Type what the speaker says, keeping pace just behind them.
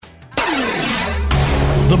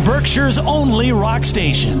the Berkshire's only rock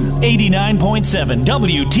station. 89.7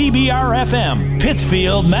 WTBR-FM,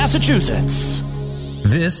 Pittsfield, Massachusetts.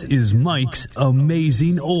 This is Mike's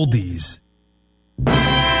Amazing Oldies.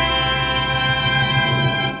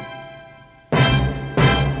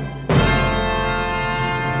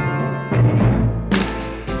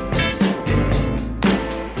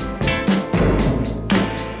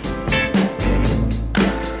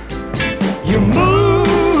 You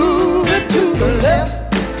move it to the left,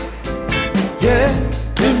 yeah,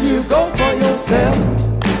 then you go for yourself.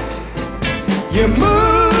 You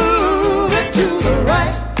move it to the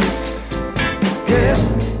right, yeah,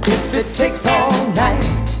 if it takes all night.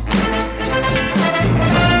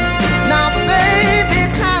 Now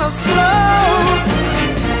baby, kinda slow,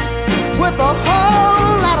 with a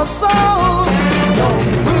whole lot of soul. Don't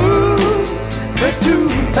move it too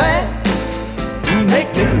fast,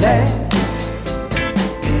 make it last.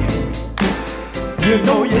 You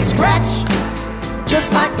know you scratch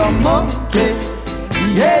just like a monkey,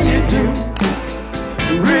 yeah you do.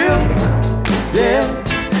 Real, yeah,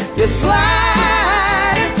 you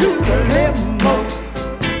slide into the limo,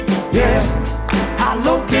 yeah, how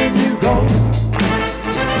low can you go?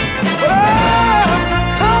 Oh,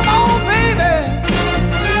 come on baby,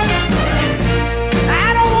 I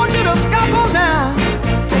don't want you to scuffle now.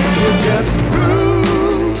 You just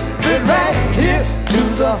groove it right here to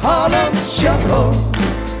the Harlem Shuffle.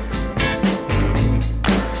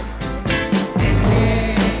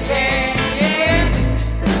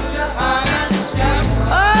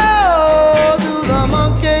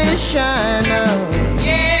 Shine up.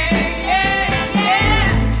 Yeah, yeah, yeah,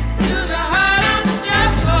 to the Harlem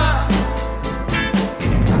Shuffle.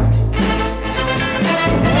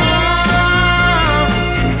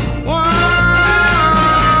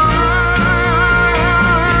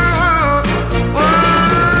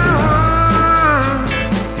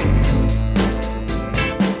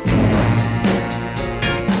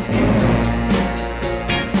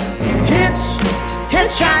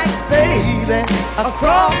 Hitchhike, baby,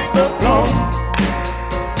 across the floor.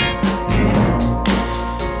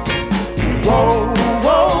 Whoa,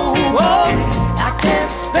 whoa, whoa, I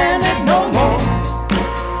can't stand it no more.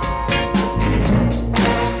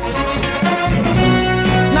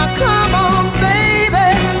 Now come on, baby,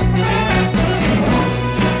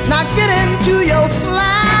 now get into your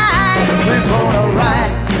slide. We're gonna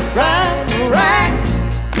ride, ride, ride,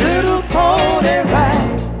 little pony ride.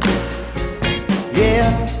 Yeah.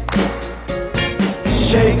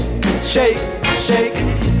 Shake, shake, shake,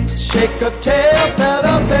 shake a tail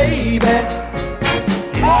feather, baby.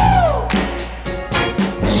 Woo!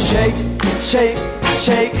 Shake, shake,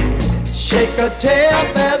 shake, shake a tail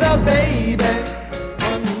feather, baby.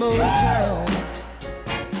 One more time.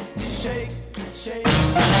 Shake, shake.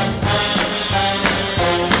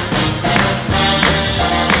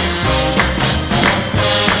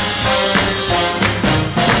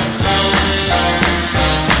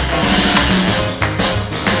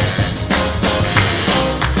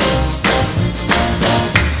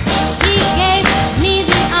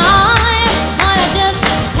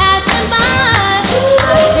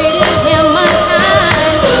 Treated him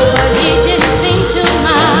unkind, but he didn't seem to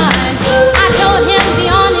mind.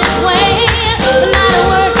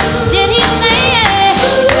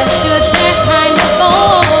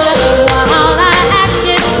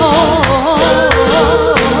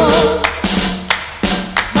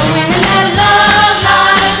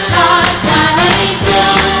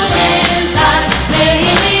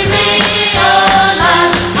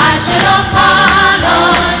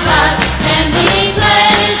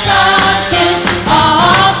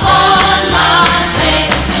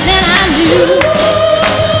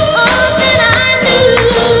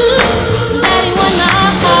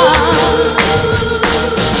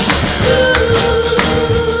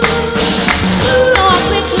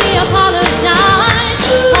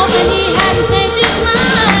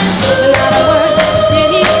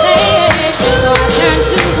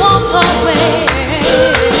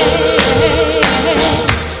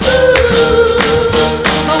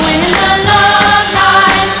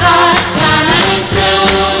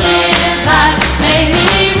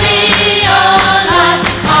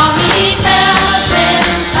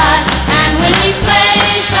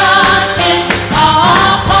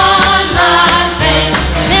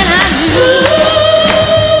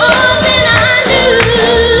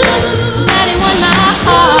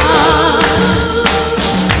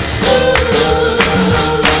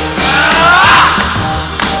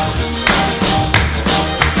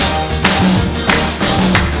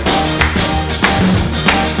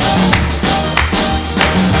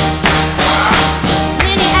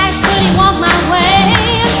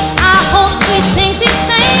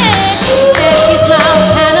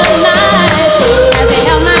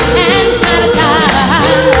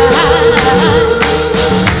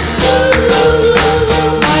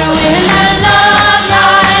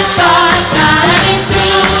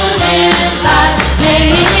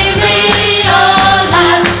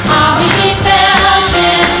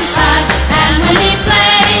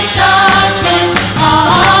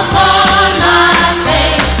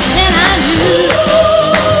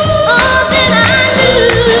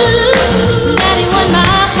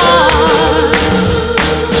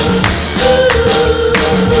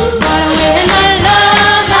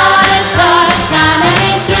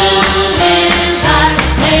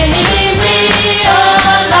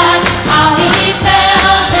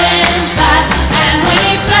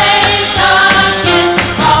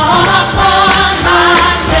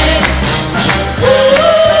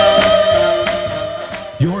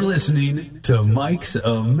 You're listening to Mike's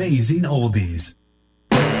Amazing Oldies.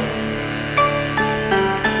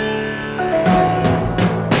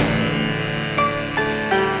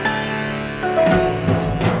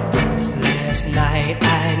 Last night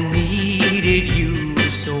I needed you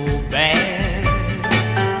so bad.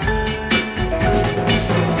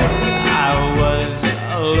 I was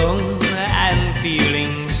alone and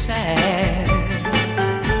feeling sad.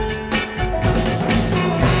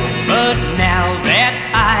 But now that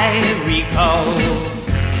I recall,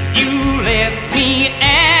 you left me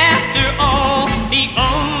after all, the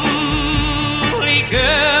only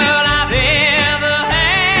girl I've ever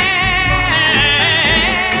had.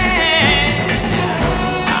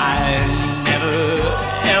 I never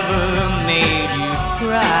ever made you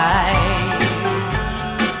cry.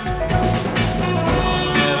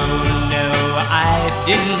 No, no, I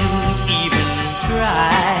didn't even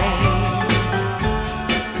try.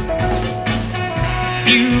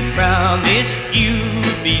 You promised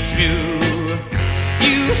you'd be true.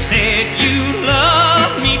 You said you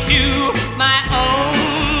loved me too. My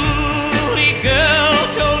only girl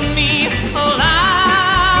told me a lie.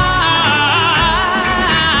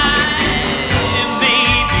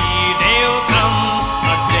 Maybe there'll come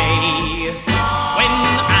a day when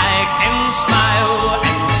I can smile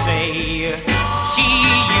and say she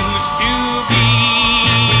used to be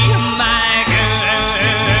my girl.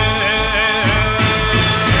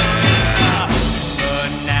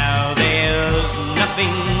 But now there's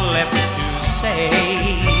nothing left to say.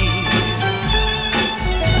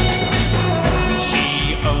 She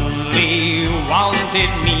only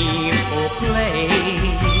wanted me for play.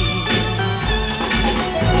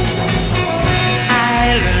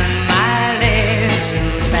 I learned my lesson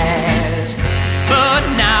fast, but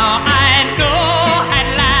now I know at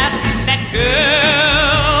last that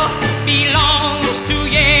girl belongs to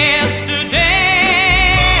yesterday.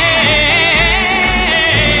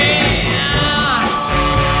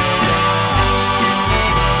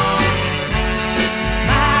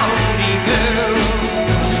 My only girl.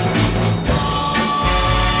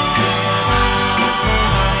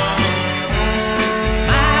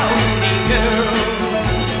 My only girl.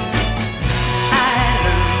 I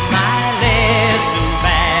learned my lesson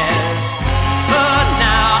fast, but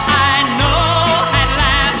now I know at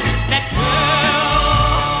last that girl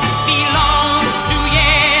belongs to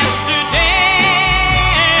yesterday.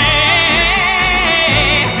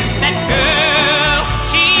 That girl,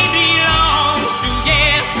 she belongs to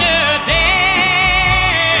yesterday.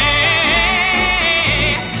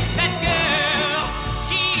 That girl,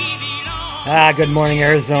 she belongs. Good morning,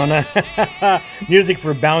 Arizona. Music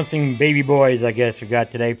for bouncing baby boys, I guess we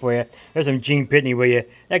got today for you. There's some Gene Pitney with you.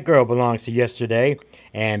 That girl belongs to yesterday.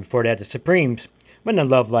 And before that, the Supremes. When the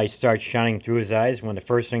love light starts shining through his eyes, one of the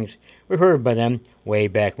first things we heard by them way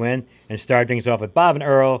back when. And start things off with Bob and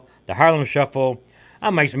Earl, the Harlem Shuffle.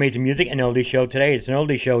 I'm Mike's Amazing Music, an oldie show today. It's an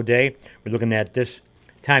oldie show day. We're looking at this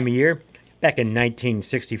time of year, back in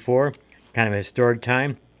 1964. Kind of a historic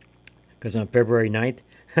time, because on February 9th,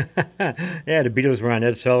 yeah, the Beatles were on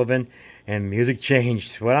Ed Sullivan, and music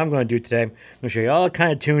changed. So what I'm going to do today, I'm going to show you all the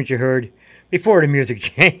kind of tunes you heard before the music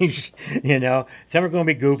changed. You know, some are going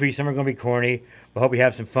to be goofy, some are going to be corny. But hope you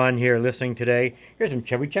have some fun here listening today. Here's some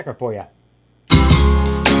Chubby Checker for you.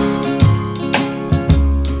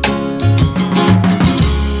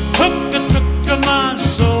 Took my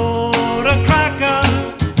soda cracker.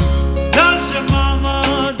 Does your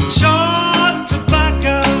mama chaw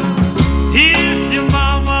tobacco? If your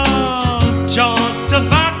mama chaw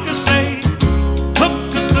tobacco, say took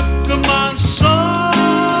my soda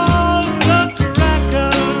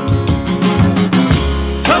cracker.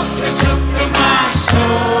 Took my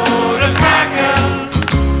soda cracker.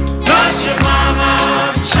 Does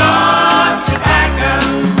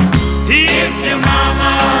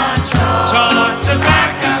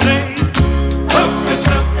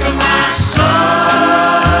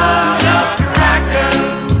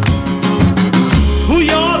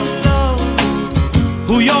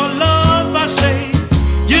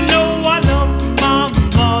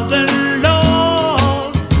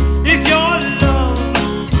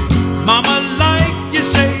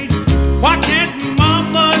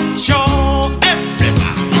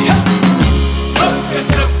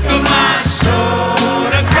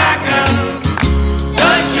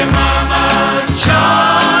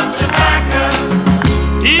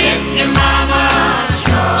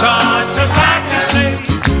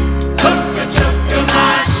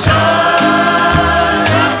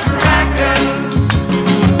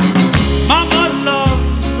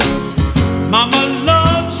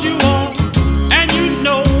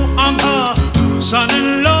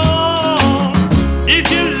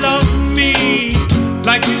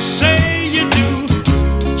like you say you do.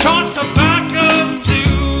 Chaw tobacco too.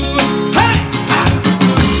 Hey!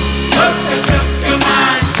 Hook the took of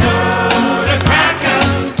my soda cracker.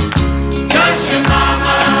 Does your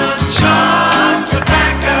mama chaw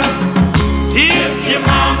tobacco? If your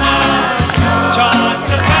mama chaw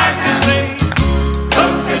tobacco, say,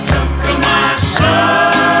 hook the took of my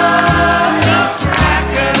soda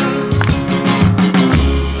cracker.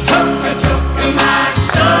 Hook the took of my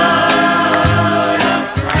soda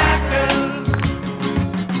cracker.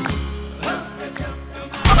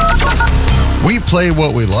 We play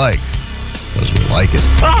what we like, because we like it.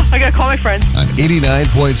 Oh, I gotta call my friend. On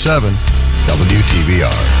 89.7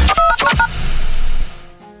 WTBR.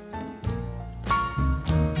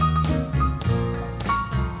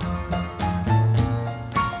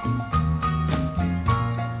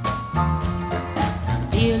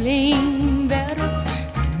 Feeling better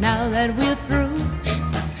now that we're through.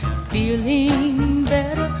 Feeling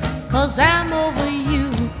better 'cause I'm over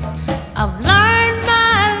you. I've learned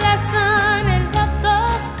my lesson and left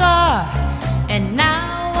the scar. And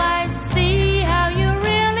now I see how you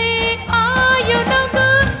really are. You know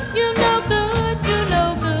good, you know good, you know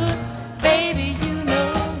good. Baby, you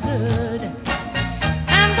know good.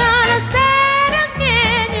 I'm gonna say it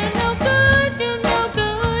again. You know good, you know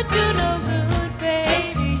good, you know good.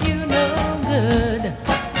 Baby, you know good.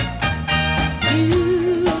 You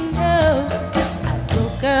know I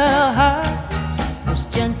broke a heart, was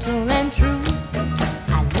gentle and true.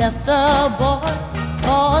 I left the boy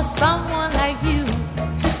for someone like you.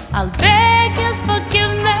 I'll beg his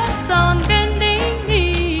forgiveness on bending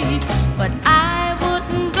knee, but I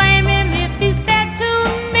wouldn't blame him if he said to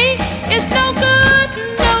me, it's no good,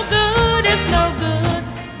 no good, it's no good,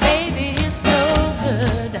 baby, it's no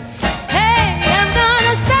good. Hey, I'm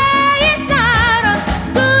gonna say it loud.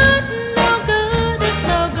 Good, no good, it's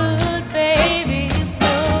no good, baby, it's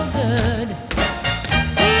no good.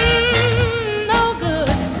 No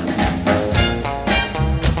good.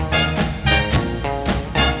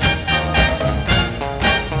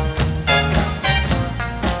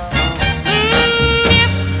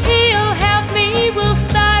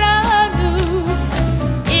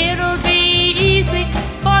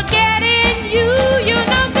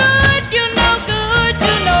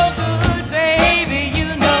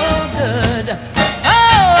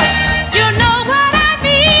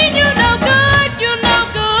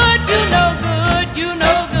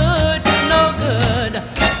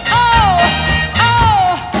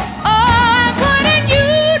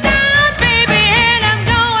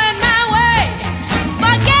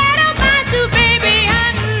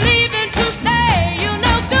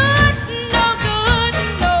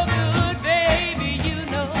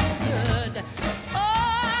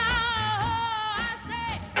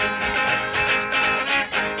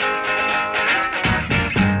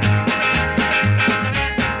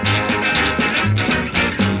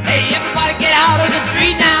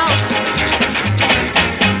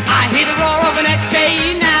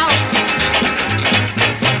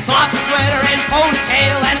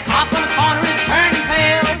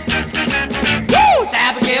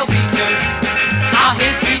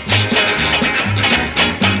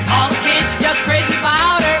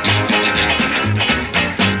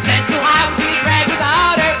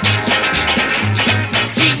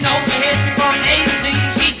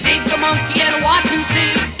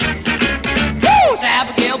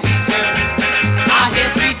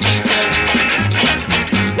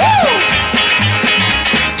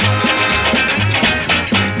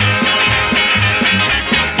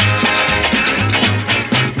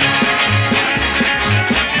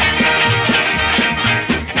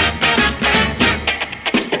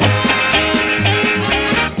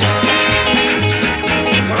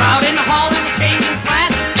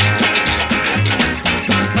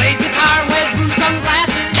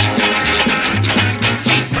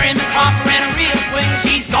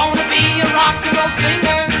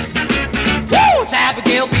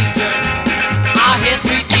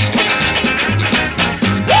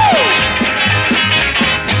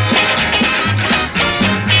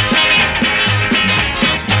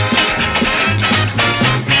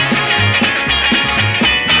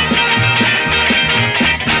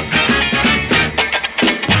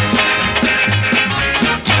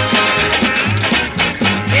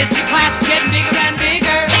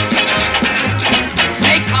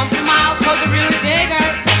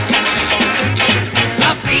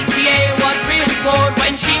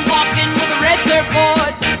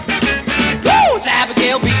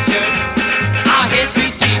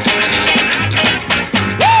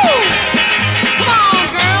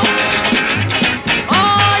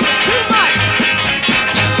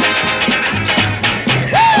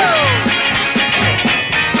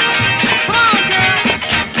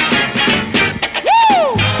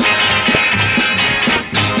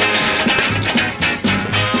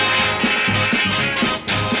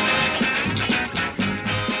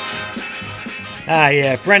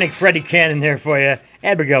 Yeah, Frantic Freddie Cannon there for you.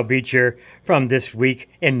 Abigail Beecher from This Week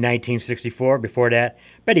in 1964. Before that,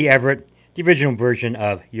 Betty Everett, the original version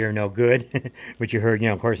of You're No Good, which you heard,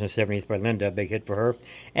 of course, in the 70s by Linda, big hit for her.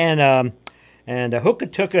 And Hooka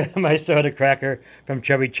Tooka, My Soda Cracker from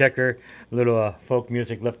Chubby Checker, a little folk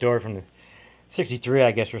music left over from the 63,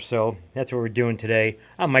 I guess, or so. That's what we're doing today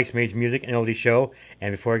on Mike's Maze Music and Oldie Show.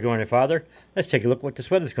 And before I go any farther, let's take a look at what this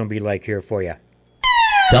weather's going to be like here for you.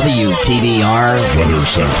 WTBR Weather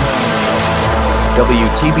Center.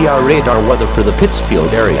 WTBR radar weather for the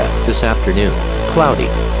Pittsfield area this afternoon. Cloudy.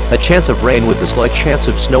 A chance of rain with a slight chance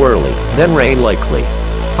of snow early, then rain likely.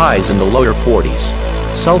 Highs in the lower 40s.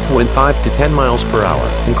 South wind 5 to 10 miles per hour,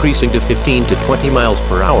 increasing to 15 to 20 miles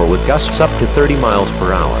per hour with gusts up to 30 miles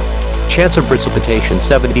per hour. Chance of precipitation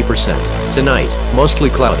 70%. Tonight, mostly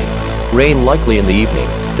cloudy. Rain likely in the evening,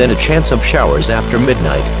 then a chance of showers after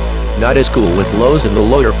midnight. Not as cool with lows in the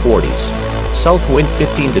lower 40s. South wind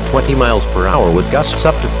 15 to 20 miles per hour with gusts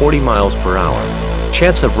up to 40 miles per hour.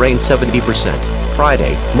 Chance of rain 70%.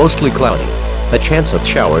 Friday, mostly cloudy. A chance of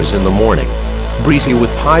showers in the morning. Breezy with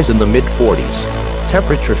highs in the mid-40s.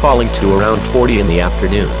 Temperature falling to around 40 in the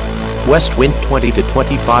afternoon. West wind 20 to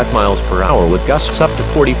 25 miles per hour with gusts up to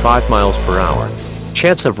 45 miles per hour.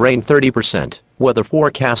 Chance of rain 30%. Weather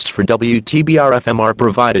forecasts for WTBR FM are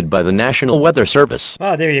provided by the National Weather Service.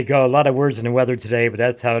 Oh, there you go. A lot of words in the weather today, but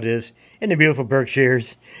that's how it is in the beautiful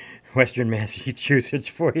Berkshires, Western Massachusetts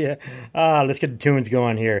for you. Let's get the tunes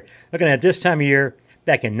going here. Looking at this time of year,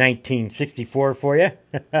 back in 1964 for you.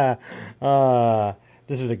 This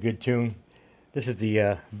is a good tune. This is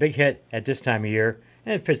the big hit at this time of year,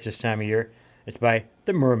 and it fits this time of year. It's by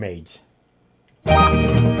the Mermaids.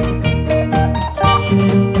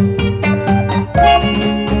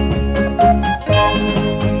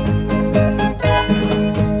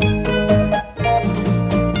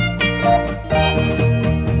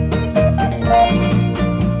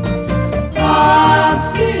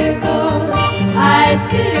 Popsicles,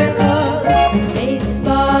 icicles,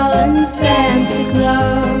 baseball and fancy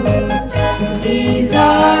clothes. These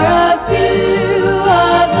are a few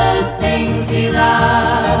of the things he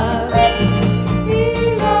loves. He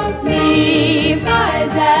loves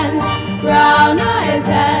Levi's and brown eyes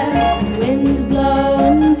and wind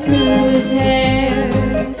blowing through his hair.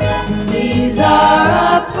 These are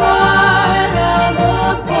a part of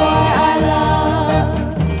the boy I love.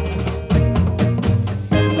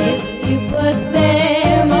 If you put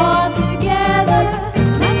them all together,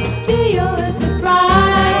 much to your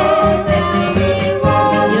surprise,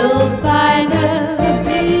 you'll find a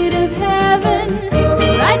bit of heaven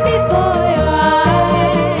right before your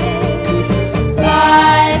eyes.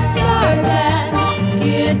 Bright stars and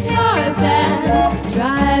guitars and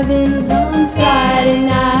drive-ins on Friday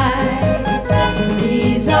night.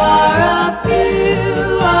 These are a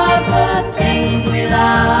few of the things we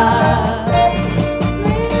love.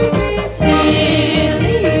 Maybe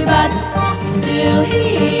silly, but still he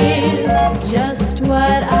is just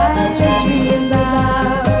what I dream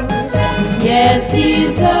about. Yes,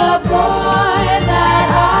 he's the boy that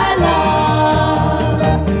I love.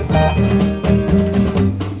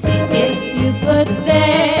 If you put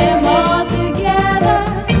them all together,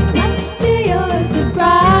 much to your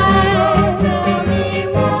surprise,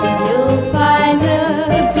 you'll find a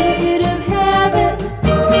bit of heaven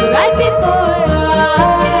right before your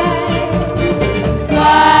eyes.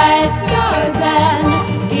 Bright stars and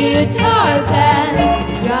guitars and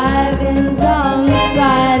drive-ins on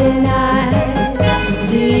Friday night.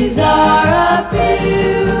 These are a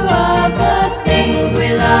few of the things we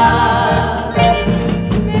love.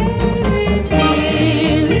 Maybe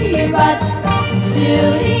silly, but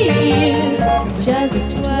still he is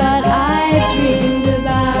just what I dreamed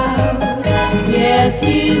about. Yes,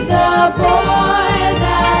 he's the boy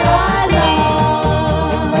that I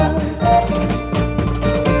love.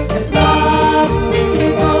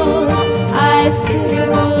 Popsicles,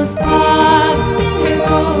 icicles, popsicles,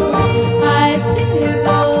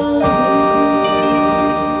 icicles.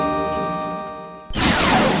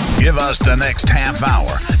 Give us the next half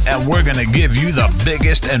hour, and we're going to give you the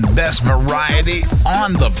biggest and best variety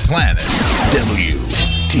on the planet.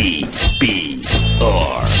 WTBR.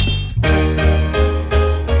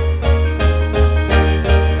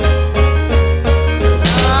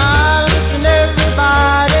 Listen,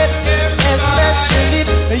 everybody, especially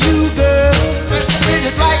you girls. Is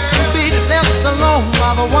it right to be left alone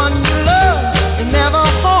while the one you love is never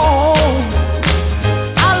home?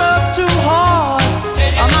 I love too hard.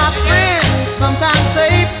 My friends sometimes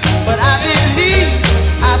say, but I believe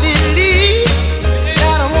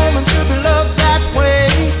that a woman should be loved that way.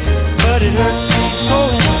 But it hurts me so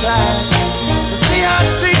inside to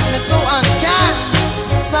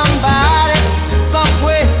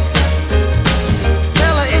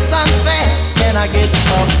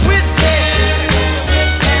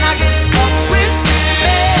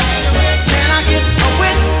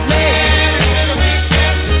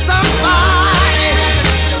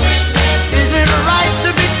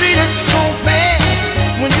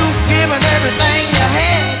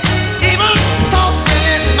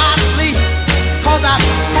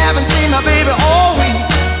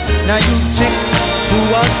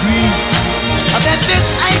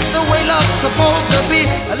supposed to be.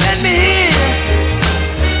 Let me hear you.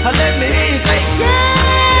 Let me hear you say, yeah.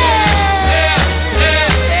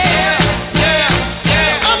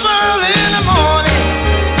 Up early in the morning,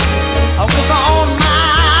 with on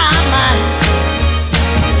my mind,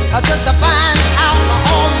 just to find out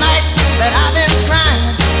all night that I've been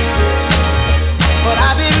crying. But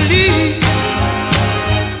I believe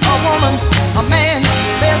a woman's a man's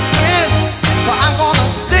best friend, so I'm gonna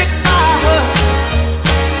stick by her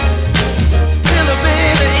till the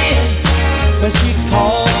very end. But she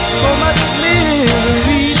caused so much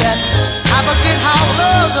misery that I forget how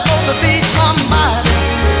love's supposed to be. Somebody,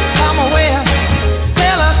 somewhere,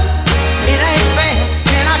 tell her it ain't fair.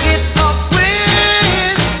 Can I get a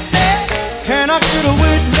witness? Can I get a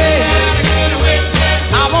witness?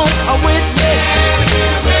 I want a witness.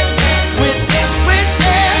 Witness,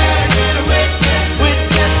 witness.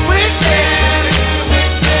 Witness, witness.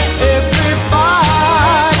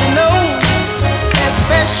 Everybody knows,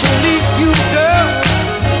 especially you girls,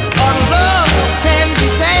 a love can be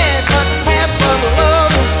sad, but half of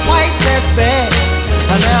love is twice as bad.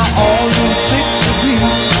 And now all you chicks agree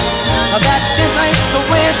that this ain't the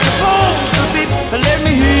way it's supposed to be. But let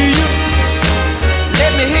me hear you.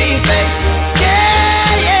 Let me hear you say, yeah,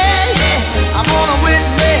 yeah, yeah. I want a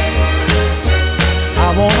witness.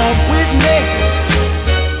 I want a witness.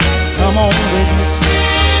 Come on, witness.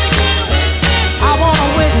 I want a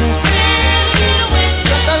witness.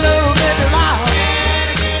 Just a little bit loud.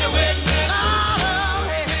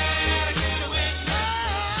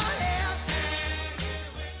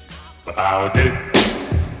 About it.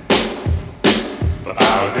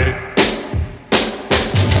 About it.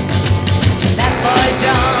 That boy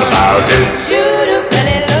John, About it. shoot-up, but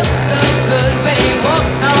he looks so good when he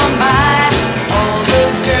walks on by. All the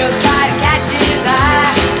girls try to catch his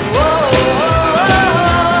eye. Whoa, whoa, whoa,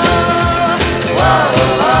 whoa,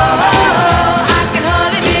 whoa, whoa. I can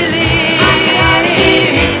hardly believe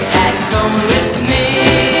that he's going with me.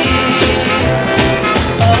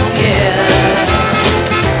 Oh yeah,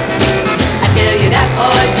 I tell you that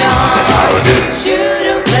boy John,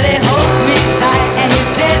 shoot-up, but he holds me tight and he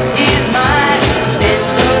says he's mine. Sends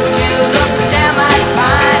those chills up and down my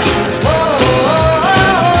spine. Whoa, whoa,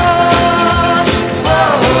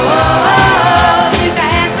 whoa, whoa, whoa. He's the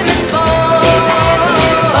handsomest boy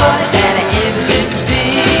that I ever did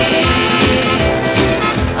see.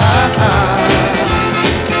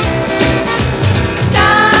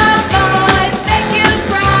 Some boys make you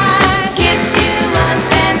cry, kiss you once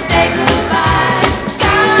and say goodbye.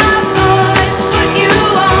 Some boys put you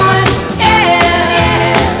on, yeah,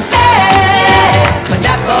 yeah. But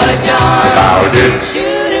that boy John,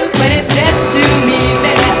 shoot-up, when he says to me,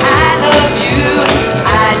 baby, I love you,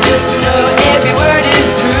 I just know every word is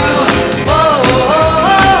true. Whoa, whoa,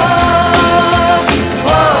 whoa,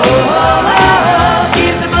 whoa, whoa, whoa.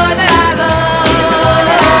 He's the boy that I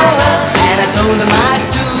love, and I told him I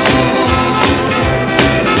do.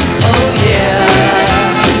 Oh yeah.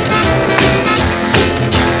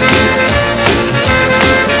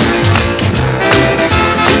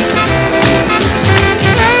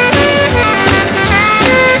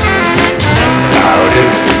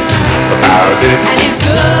 About it. And he's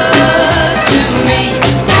good to me.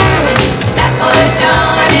 That boy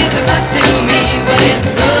John is good to me, but he's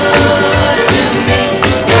good to me.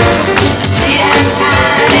 Sweet and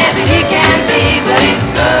kind as he can be, but he's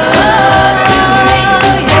good to me.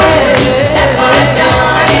 That boy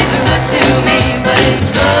John is good to me, but he's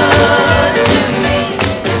good to me.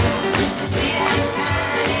 Sweet and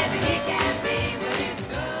kind as he can be, but he's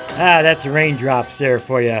good. That's the Raindrops there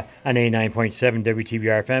for you on 89.7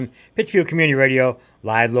 WTBR FM, Pittsfield Community Radio,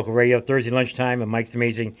 live local radio, Thursday lunchtime, and Mike's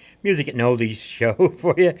Amazing Music and Oldies show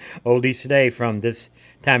for you. Oldies today from this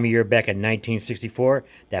time of year back in 1964.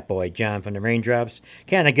 That boy John from the Raindrops.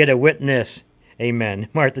 Can I get a witness? Amen.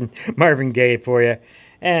 Marvin Gaye for you.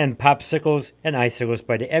 And Popsicles and Icicles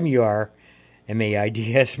by the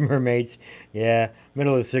MAIDS Mermaids. Yeah,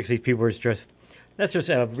 middle of the 60s, people were just, let's just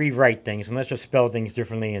rewrite things and let's just spell things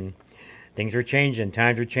differently, and things are changing,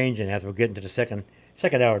 times are changing as we're getting to the second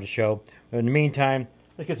hour of the show. But in the meantime,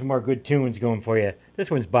 let's get some more good tunes going for you. This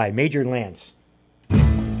one's by Major Lance.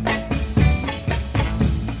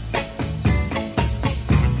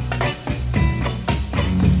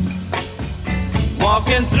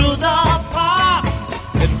 Walking through the park,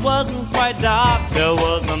 it wasn't quite dark. There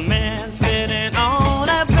was a man sitting on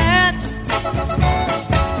a bench.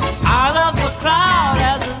 Out of the crowd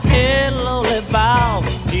as his head lowly bowed,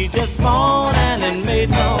 he just moaned and it made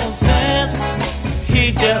no sense.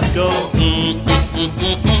 He just go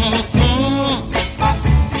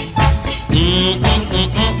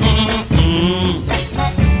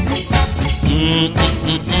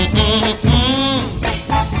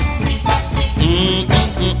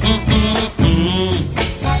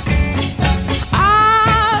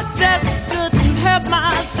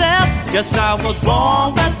Guess I was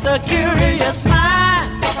born with the curious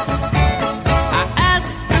mind. I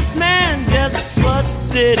asked this man just what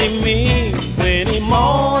did he mean when he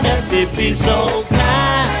moaned as if he's so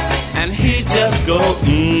kind. And he just go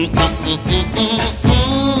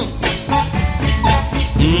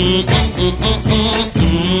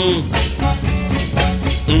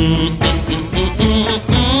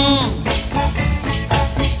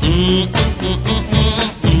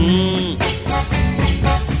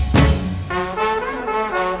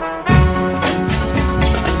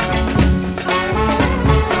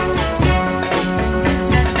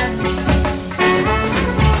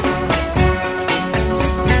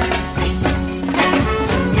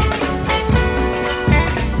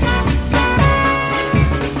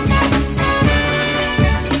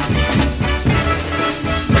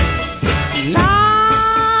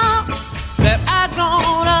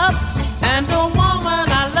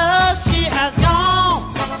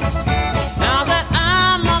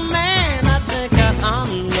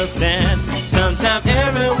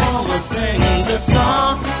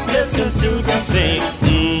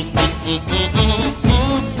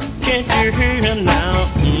Can't you hear him now?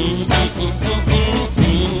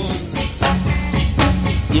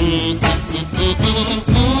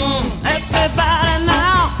 Everybody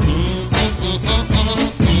now.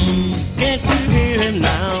 Can't you hear him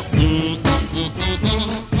now?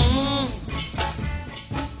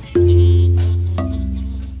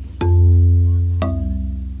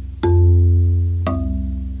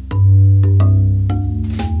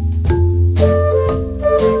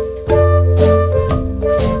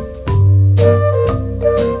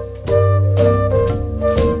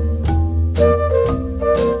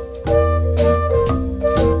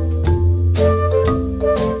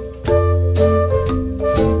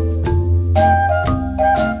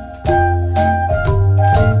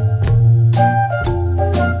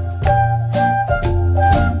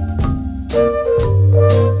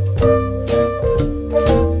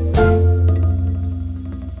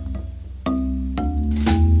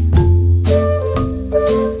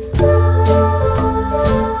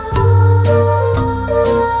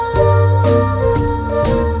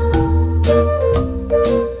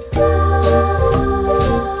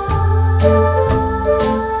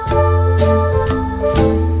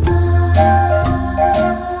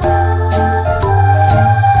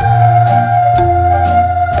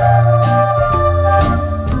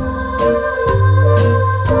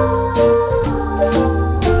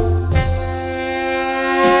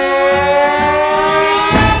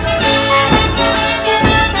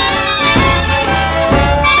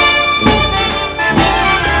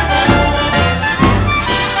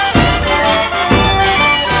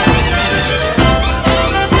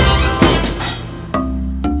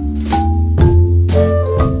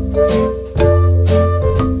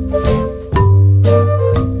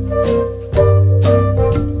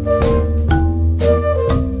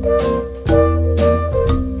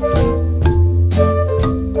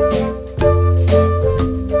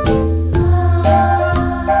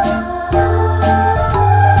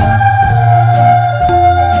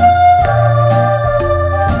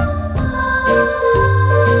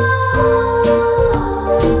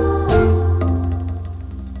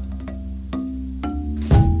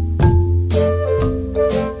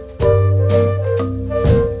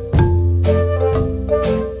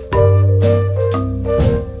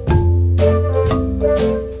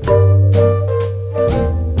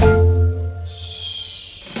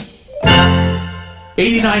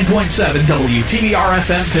 89.7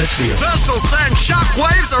 WTBR-FM Pittsfield. This will send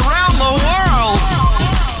shockwaves around the world.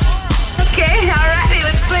 Okay, alrighty,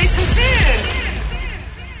 let's play some tunes.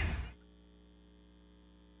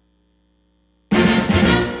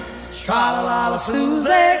 Tra-la-la-la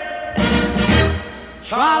Susie,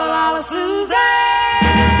 tra-la-la-la Susie.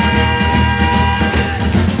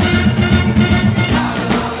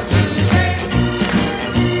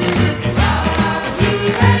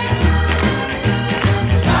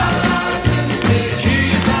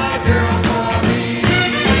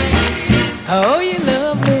 Oh, you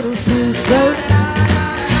love little Sue so,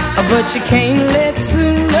 but you can't let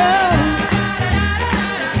Sue know.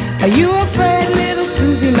 Are you afraid little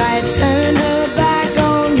Susie might turn her back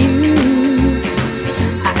on you?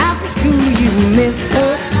 After school you miss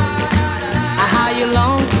her, how you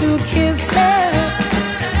long to kiss her.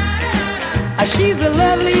 She's the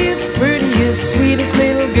loveliest, prettiest, sweetest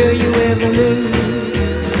little girl you ever knew.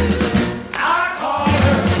 I call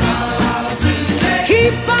her Tra-la-la-la Susie.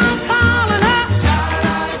 Keep on calling her.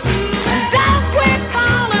 Tra-la-la-la Susie. Don't quit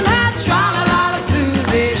calling her Tra-la-la-la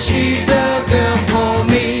Susie. She's the girl for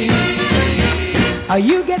me.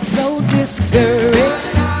 You get so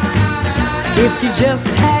discouraged you just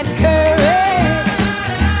had courage.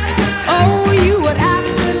 Oh, you would ask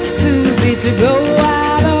little Susie to go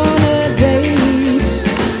out on a date.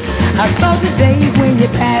 So today when you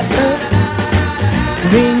pass her,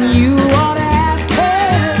 then you ought to ask her.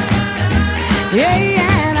 Yeah,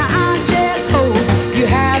 and I just hope you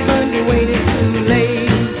haven't waited too late.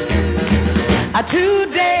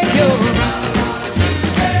 Today you'll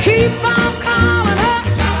keep on calling her.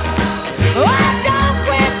 Oh, don't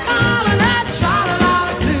quit calling her. Tra-la-la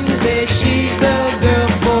Susie, she's the girl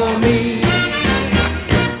for me.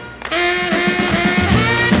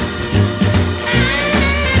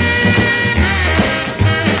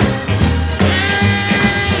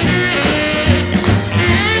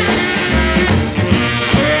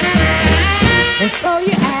 And so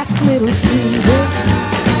you ask little Susie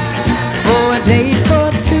for a date for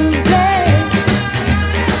Tuesday.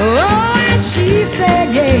 Oh, and she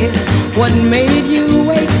said yes. What made you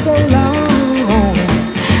wait so long?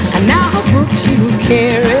 And now her books you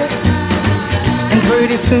carry, and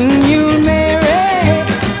pretty soon you'll marry.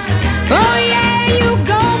 Oh yeah, you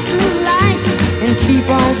go through life and keep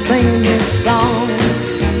on singing this song.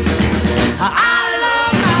 I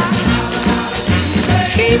love her.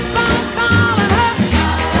 Keep on calling her.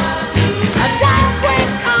 Don't quit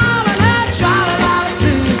calling her. Tra-la-la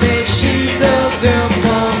Susie, she's the girl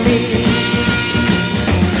for me.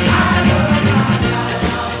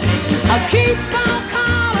 I keep on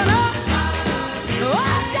calling her.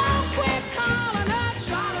 Oh, don't quit calling her.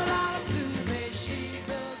 Tra-la-la Susie, she's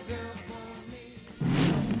the girl for me.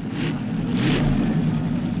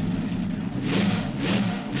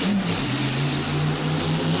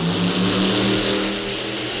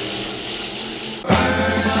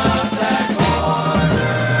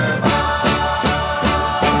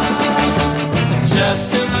 Just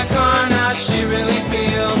to my car now, she really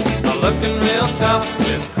feels looking real tough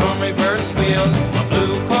with chrome reverse wheels. My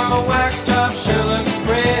blue coral wax job sure looks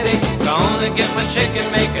pretty. Gonna get my chick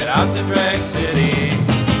and make it out to Drag City.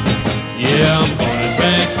 Yeah, I'm going to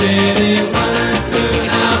Drag City, running through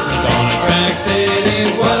now. Going to Drag City,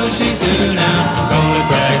 what'll she do now? Going to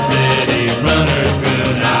Drag City, run her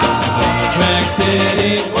through now. Going to Drag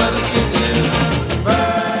City, what'll she do?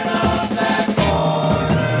 Burn up that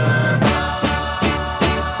corner.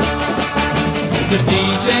 The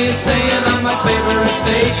DJ is saying I'm my favorite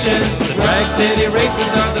station. The Drag City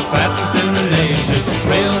races are the fastest in the nation.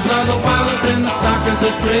 Rails are the wildest and the stalkers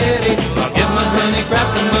are pretty. I'll get my honey, grab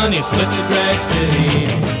some money, split the Drag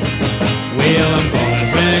City. Well, I'm going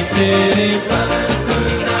to Drag City, running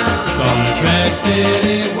through now. Going to Drag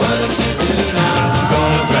City, what'll she do now?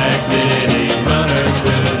 Going to Drag City, run her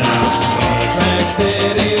through now. Going to Drag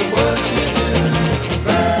City, what'll she do?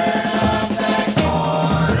 Burn up that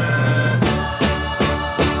corner.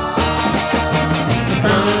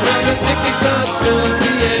 Early record thick exhaust fills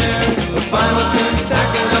the air. The final tune's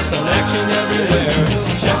tacking up an action everywhere.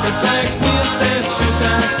 Checkered flags, wheel stands, sure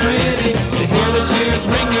sounds pretty. To hear the cheers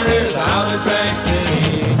ring your ears out of Drag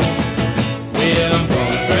City. Well, I'm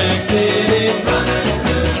going to Drag City, running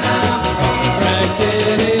through now.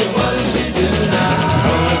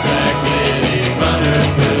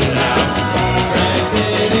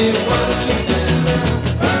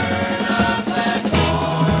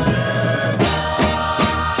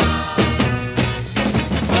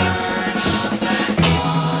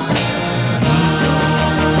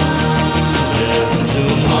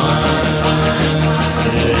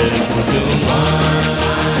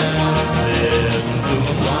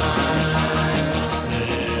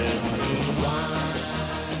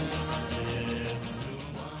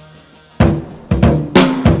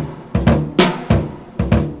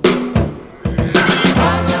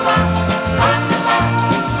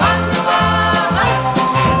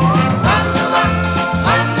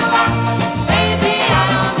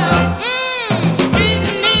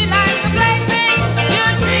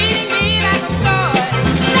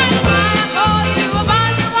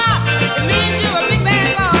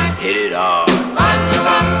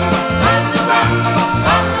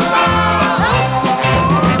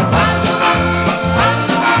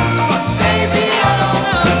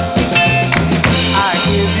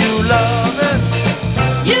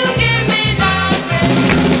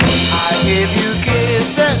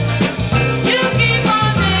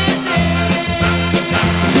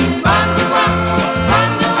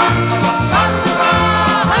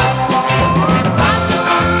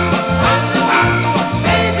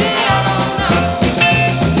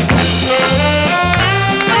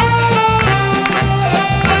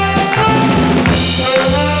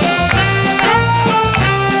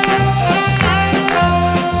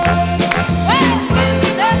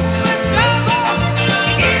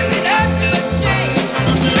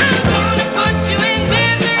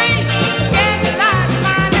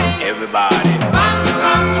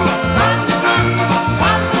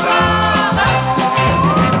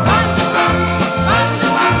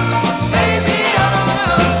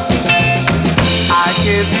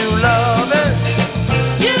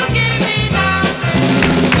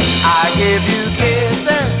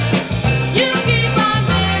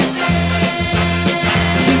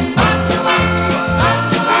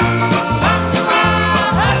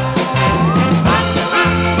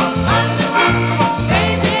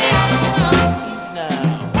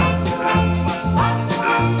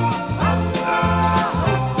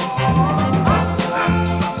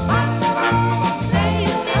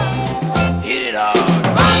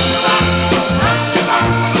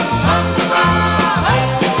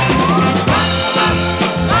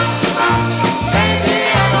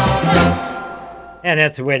 And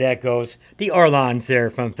that's the way that goes. The Orlons there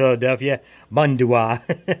from Philadelphia. Bundua.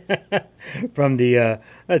 From the,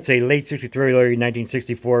 let's say, late 63, early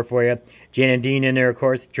 1964 for you. Jan and Dean in there, of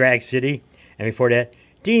course. Drag City. And before that,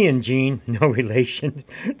 Dean and Jean, no relation.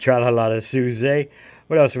 Tra-la-la-la Suze.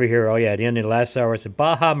 What else are we here? Oh, yeah, at the end of the last hour, it's the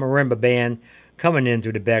Baja Marimba Band coming in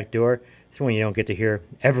through the back door. It's one you don't get to hear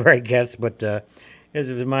ever, I guess, but this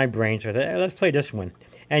was my brain, so I thought, let's play this one.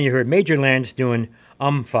 And you heard Major Lance doing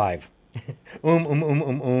 5.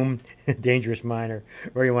 Dangerous Minor,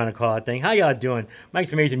 whatever you want to call it thing. How y'all doing?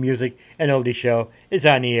 Mike's Amazing Music and Oldie Show is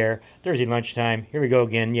on the air. Thursday lunchtime. Here we go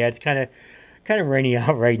again. Yeah, it's kind of rainy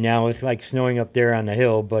out right now. It's like snowing up there on the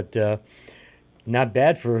hill, but not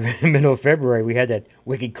bad for middle of February. We had that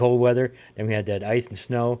wicked cold weather. Then we had that ice and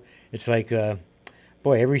snow. It's like,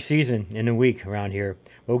 boy, every season in a week around here.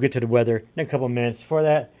 We'll get to the weather in a couple minutes. Before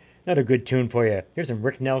that, another good tune for you. Here's some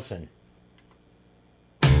Rick Nelson.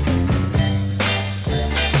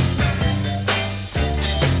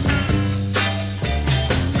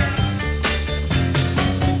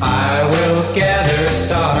 I will gather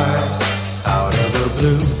stars out of the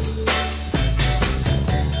blue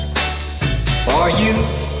for you.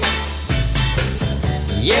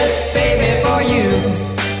 Yes, baby, for you.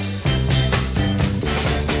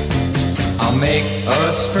 I'll make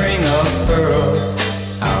a string of pearls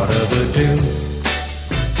out of the dew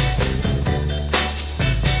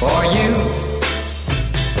for you.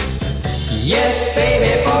 Yes,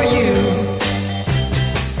 baby, for you.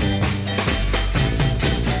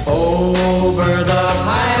 Over the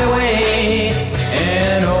highway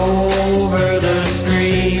and over the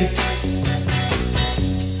street,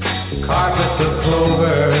 carpets of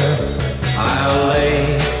clover I'll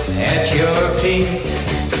lay at your feet.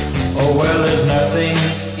 Oh, well, there's nothing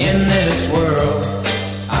in this world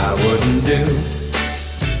I wouldn't do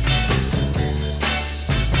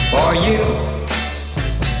for you.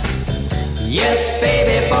 Yes,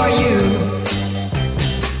 baby, for you.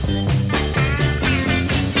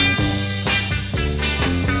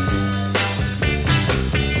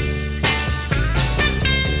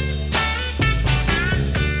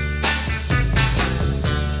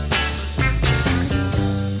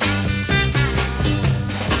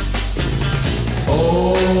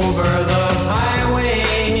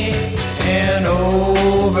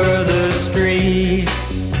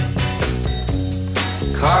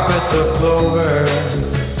 Of clover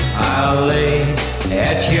I'll lay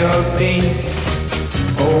at your feet.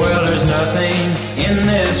 Oh, well, there's nothing in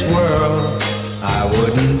this world I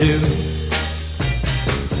wouldn't do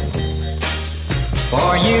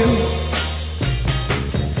for you.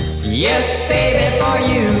 Yes, baby, for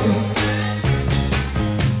you.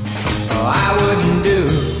 Oh, I wouldn't do.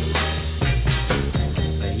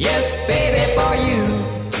 Yes, baby, for you.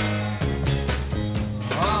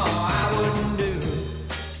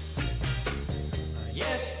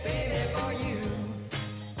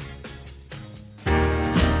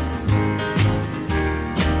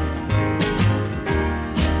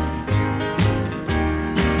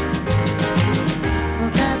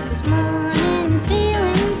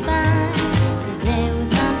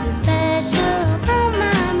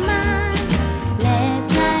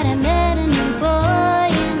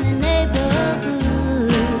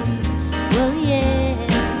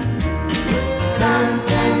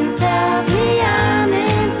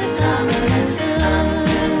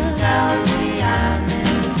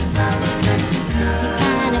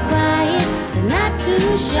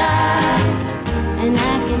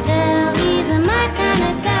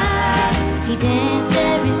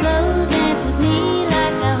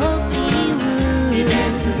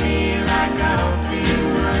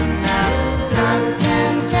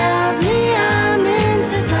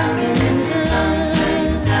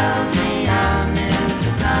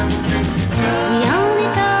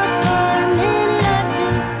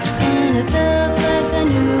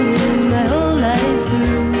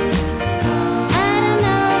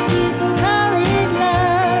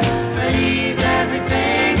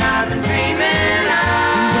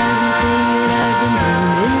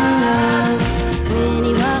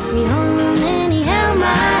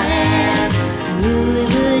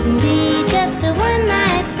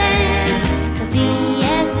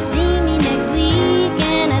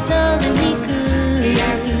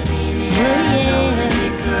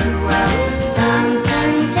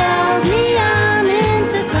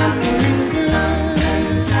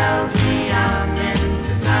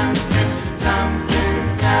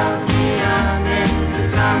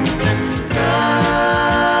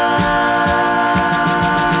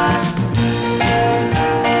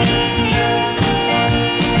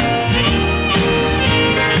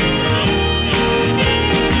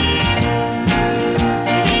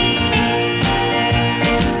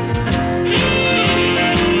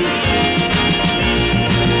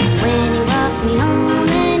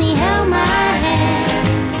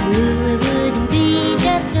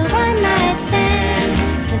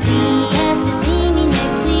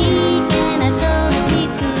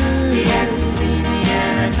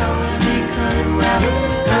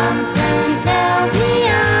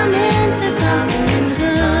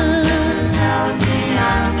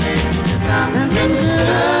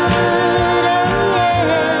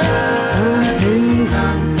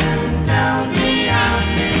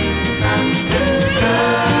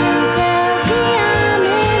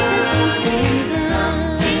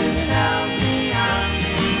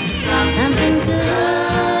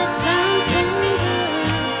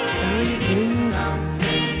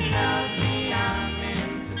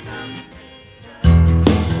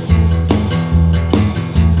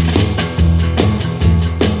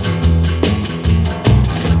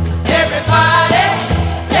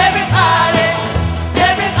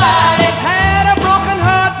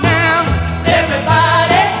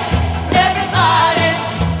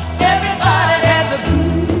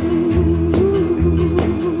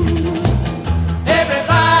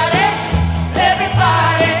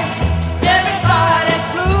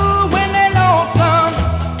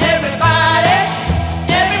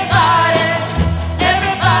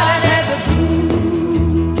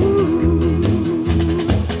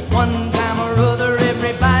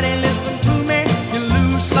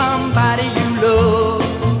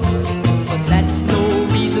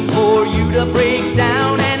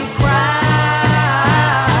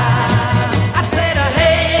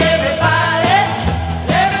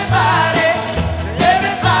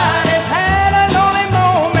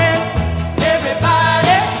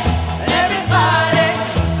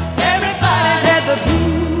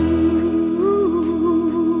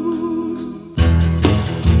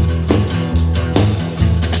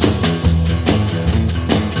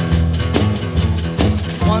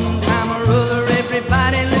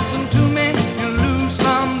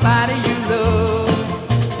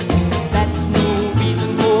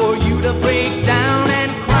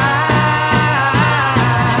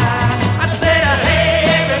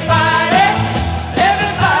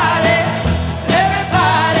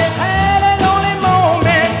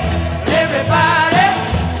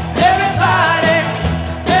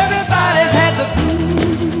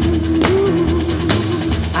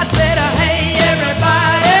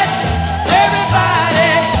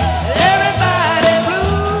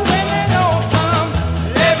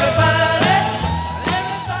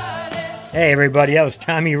 Hey everybody, that was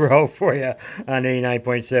Tommy Rowe for you on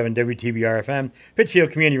 89.7 WTBR FM, Pittsfield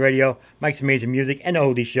Community Radio, Mike's Amazing Music and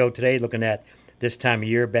Oldie Show today, looking at this time of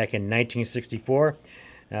year back in 1964.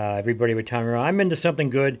 Everybody with Tommy Rowe. I'm into something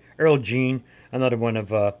good. Earl Jean, another one of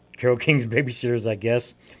Carole King's babysitters, I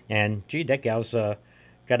guess. And gee, that gal's got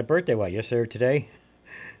a birthday, yesterday or today?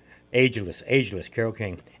 Ageless, Carole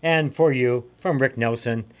King. And for you, from Rick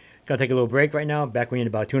Nelson. Gonna take a little break right now. Back when you in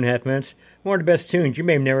about 2.5 minutes. One of the best tunes you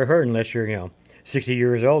may have never heard unless you're, 60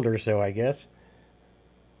 years old or so, I guess.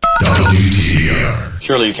 WTBR.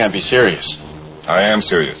 Surely you can't be serious. I am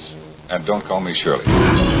serious. And don't call me Shirley.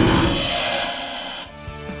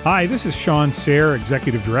 Hi, this is Sean Sayre,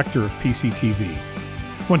 Executive Director of PCTV.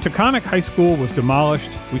 When Taconic High School was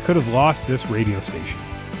demolished, we could have lost this radio station.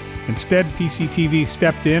 Instead, PCTV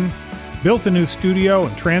stepped in, built a new studio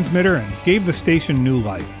and transmitter, and gave the station new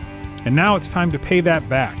life. And now it's time to pay that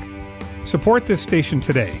back. Support this station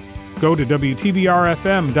today. Go to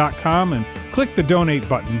WTBRFM.com and click the donate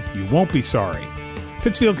button. You won't be sorry.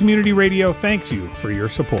 Pittsfield Community Radio thanks you for your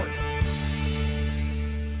support.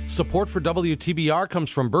 Support for WTBR comes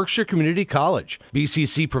from Berkshire Community College.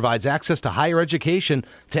 BCC provides access to higher education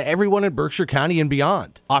to everyone in Berkshire County and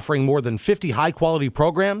beyond, offering more than 50 high-quality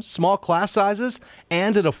programs, small class sizes,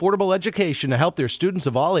 and an affordable education to help their students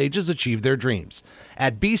of all ages achieve their dreams.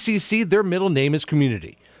 At BCC, their middle name is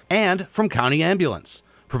Community. And from County Ambulance,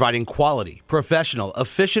 providing quality, professional,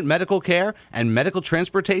 efficient medical care and medical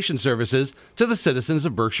transportation services to the citizens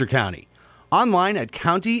of Berkshire County. Online at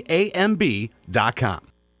countyamb.com.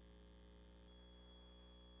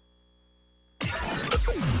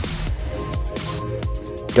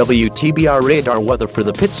 WTBR radar weather for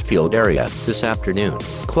the Pittsfield area this afternoon.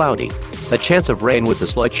 Cloudy. A chance of rain with a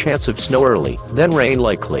slight chance of snow early, then rain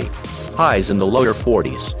likely. Highs in the lower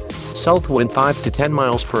 40s. South wind 5 to 10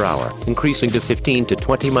 miles per hour, increasing to 15 to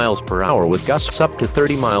 20 miles per hour with gusts up to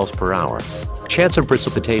 30 miles per hour. Chance of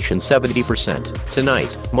precipitation 70%.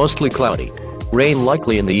 Tonight, mostly cloudy. Rain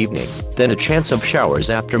likely in the evening, then a chance of showers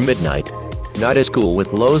after midnight. Not as cool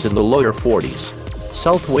with lows in the lower 40s.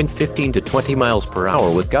 South wind 15 to 20 miles per hour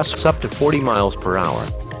with gusts up to 40 miles per hour.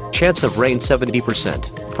 Chance of rain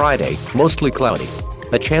 70%. Friday, mostly cloudy.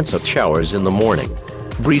 A chance of showers in the morning.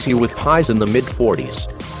 Breezy with highs in the mid-40s.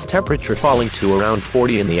 Temperature falling to around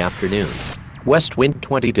 40 in the afternoon. West wind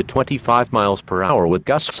 20 to 25 miles per hour with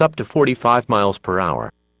gusts up to 45 miles per hour.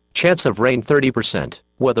 Chance of rain 30%.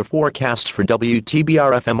 Weather forecasts for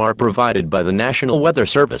WTBR-FM are provided by the National Weather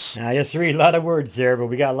Service. I just read a lot of words there, but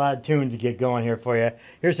we got a lot of tunes to get going here for you.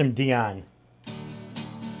 Here's some Dion.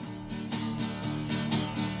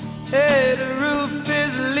 Hey, the roof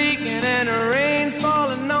is leaking and the rain's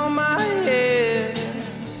falling on my head.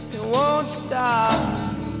 It won't stop.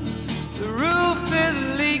 The roof is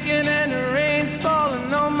leaking and the rain's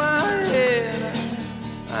falling on my head.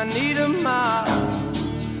 I need a mop.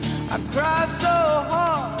 I cry so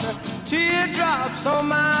hard, teardrops on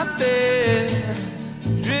my bed.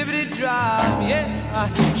 Dribbity drop, yeah.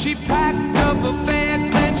 She packed up her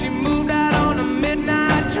bags and she moved out on a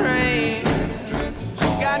midnight train.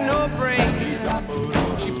 She got no brains.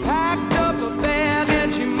 She packed up her bag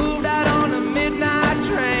and she moved out on a midnight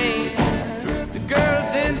train. The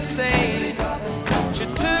girl's insane. She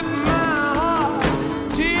took my heart,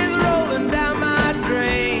 tears rolling down my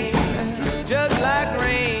drain, just like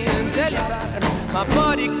rain. My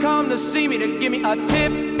buddy come to see me to give me a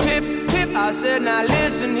tip. I said, now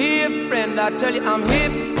listen here, friend, I tell you I'm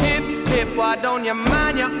hip. Why don't you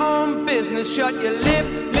mind your own business? Shut your lip.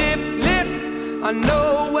 I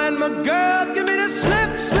know when my girl give me the slip.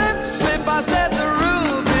 I said the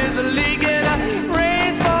roof is leaking,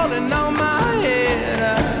 rain's falling on my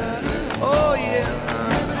head. Oh yeah,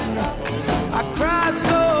 I cry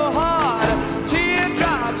so hard,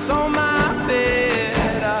 teardrops on my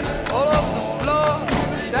bed, all over the floor.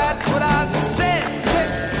 That's what I said.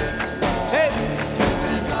 Hey,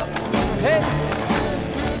 hey,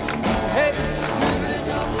 hey,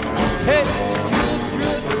 hey,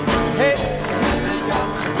 hey,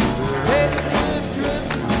 hey,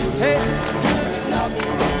 hey,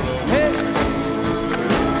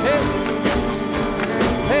 hey,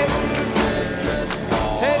 hey,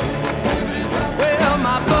 hey. Well,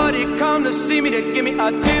 my buddy come to see me to give me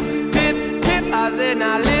a tip. I said,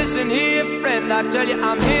 now listen here, friend, I tell you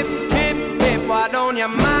I'm hip. Why don't you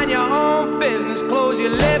mind your own business? Close your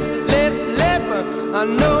lip. I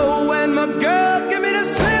know when my girl give me the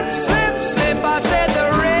slip. I said the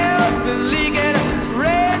rail is leaking,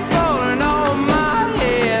 rain's falling on my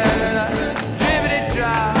head. Dribbity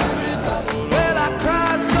drop. Well, I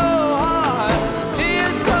cry so hard,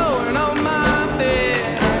 tears flowing on my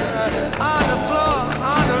bed, on the floor,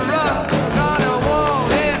 on the rug.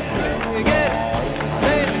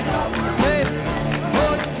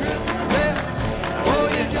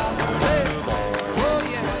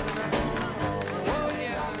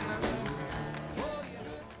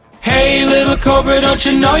 Cobra, don't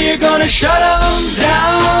you know you're gonna shut them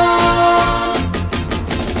down?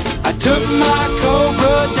 I took my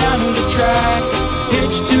Cobra down to the track,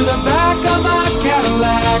 hitched to the back of my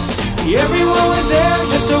Cadillac. Everyone was there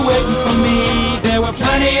just waiting for me. There were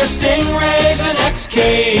plenty of Stingrays and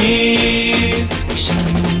XKs.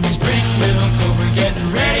 Spring, little Cobra,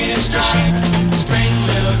 getting ready to strike. Spring,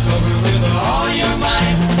 little Cobra, with all your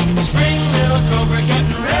might. Spring, little Cobra,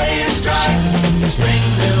 getting ready to strike. Spring,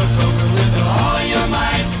 little Cobra, with all your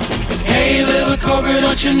might. Hey, little Cobra,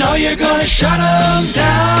 don't you know you're gonna shut them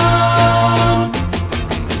down?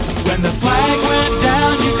 When the flag went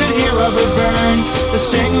down, you could hear rubber burn. The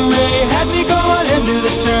Stingray had me going into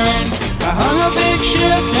the turn. I hung a big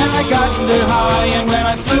shift and I got into high. And when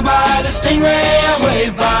I flew by the Stingray, I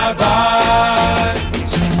waved bye-bye.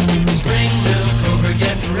 Spring, little Cobra,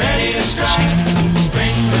 getting ready to strike.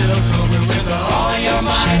 Spring, little Cobra, with all your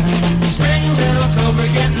might. Spring, little Cobra,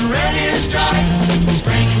 getting ready to strike.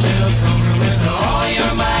 Spring, little Cobra, with all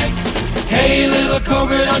your might. Hey, little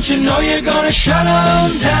Cobra, don't you know you're gonna shut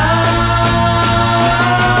them down?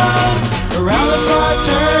 Around the far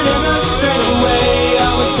turn in a straightaway, I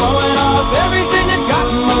was blowing off everything that got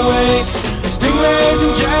in my way. The Stingrays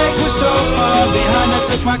and Jags were so far behind, I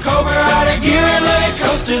took my Cobra out of gear and let it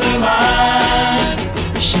coast to the line.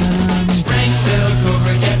 Spring, little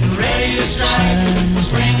Cobra, getting ready to strike.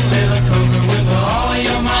 Spring, little Cobra, with all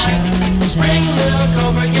your might. Spring, little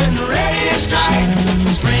Cobra, getting ready to strike.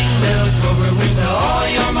 Spring, little Cobra, with all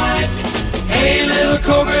your might. Hey, little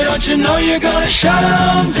Cobra, don't you know you're gonna shut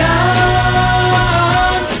them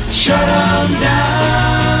down? Shut them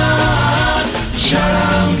down. Shut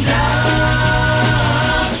them down.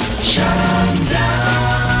 Shut them down.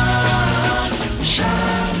 Shut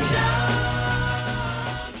them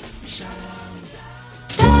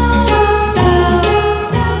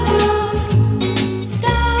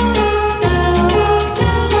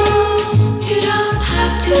You don't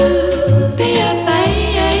have to be a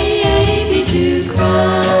baby to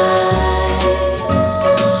cry.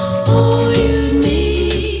 All you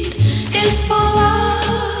need is for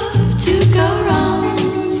love to go wrong.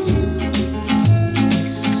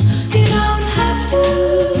 You don't have to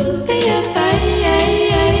be a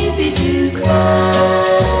baby to cry,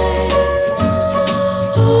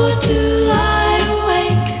 or to lie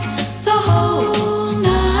awake the whole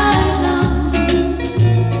night long.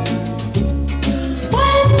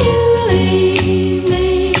 When you leave me,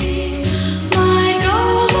 my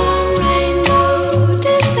golden rainbow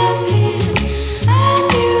disappears, and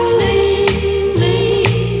you leave me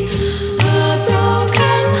a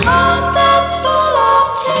broken heart that's full of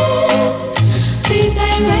tears. These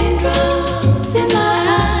ain't raindrops in my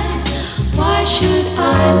eyes, why should I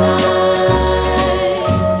lie?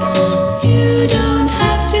 You don't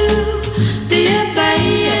have to be a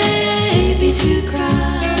baby to cry.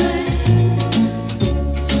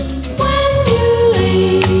 When you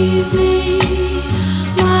leave me,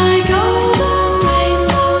 my golden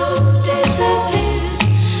rainbow disappears,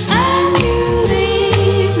 and you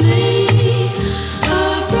leave me a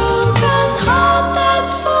broken heart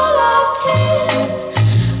that's full of tears.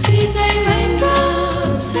 These ain't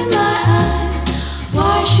raindrops in my eyes,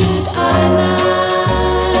 why should I lie?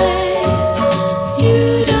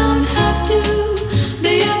 You don't have to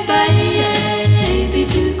be a baby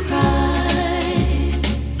to cry.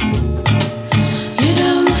 You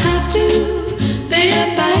don't have to be a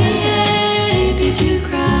baby to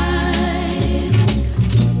cry.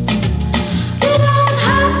 You don't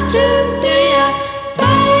have to be a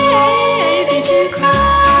baby to cry.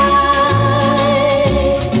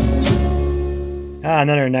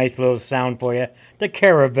 Another nice little sound for you. The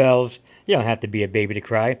Caravels. You don't have to be a baby to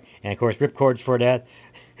cry. And of course, ripcords for that.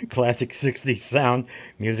 Classic 60s sound.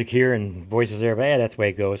 Music here and voices there. But yeah, that's the way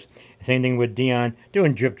it goes. Same thing with Dion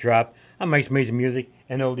doing Drip Drop. I'm Mike's Amazing Music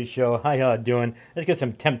and Oldie Show. How y'all doing? Let's get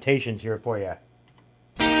some Temptations here for you.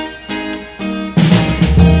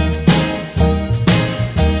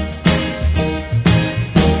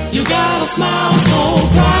 You got a smile so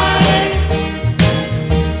bright.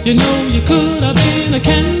 You know you could have been a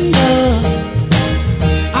candle.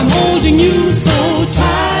 I'm holding you so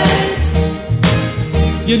tight.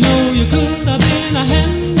 You know you could have been a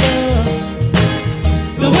handle.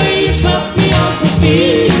 The way you swept me off my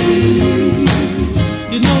feet.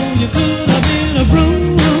 You know you could have been a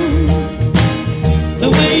broom. The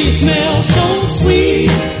way you smell so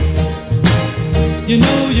sweet. You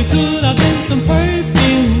know you could have been some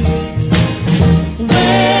perfume.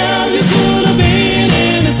 Well, you could have been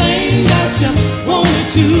anything that you wanted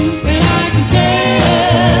to, and I can tell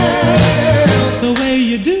the way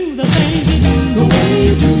you do the things you do, the way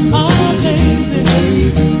you do the things you do, the way you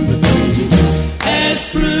do the things you do.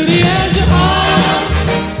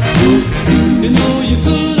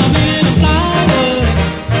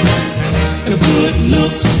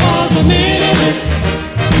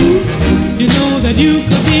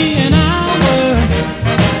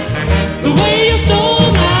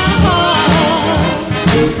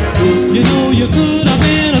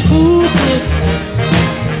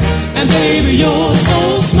 you're so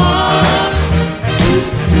smart.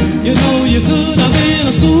 You know you could have been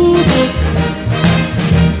a school book.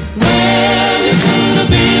 Well, you could have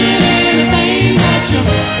been anything that you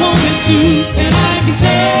wanted to, and I can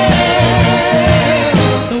tell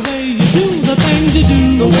the way you do the things you do.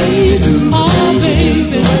 The way you do the things you do.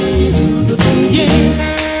 The way you do the things you do.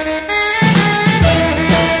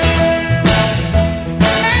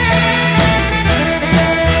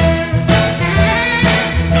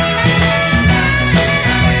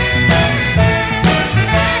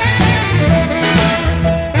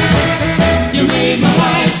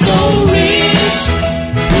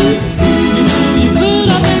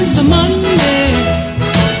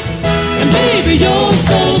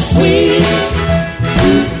 Sweet,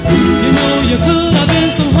 you know you could have been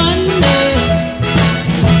some honey.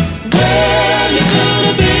 Well, you could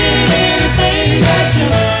have been anything that you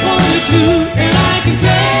wanted to, and I can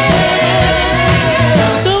tell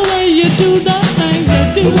the way you do the things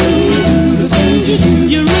you do. The way you do the things you do.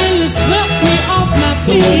 You really swept me off my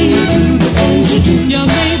feet. The way you do the things you do. You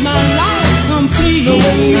made my life complete. The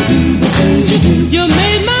way you do the things you do. You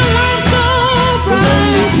made my life so bright. The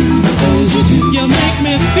way you do the things you do. You make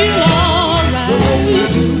me feel alright. The way you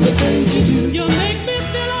do the things you do. You make me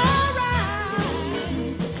feel alright.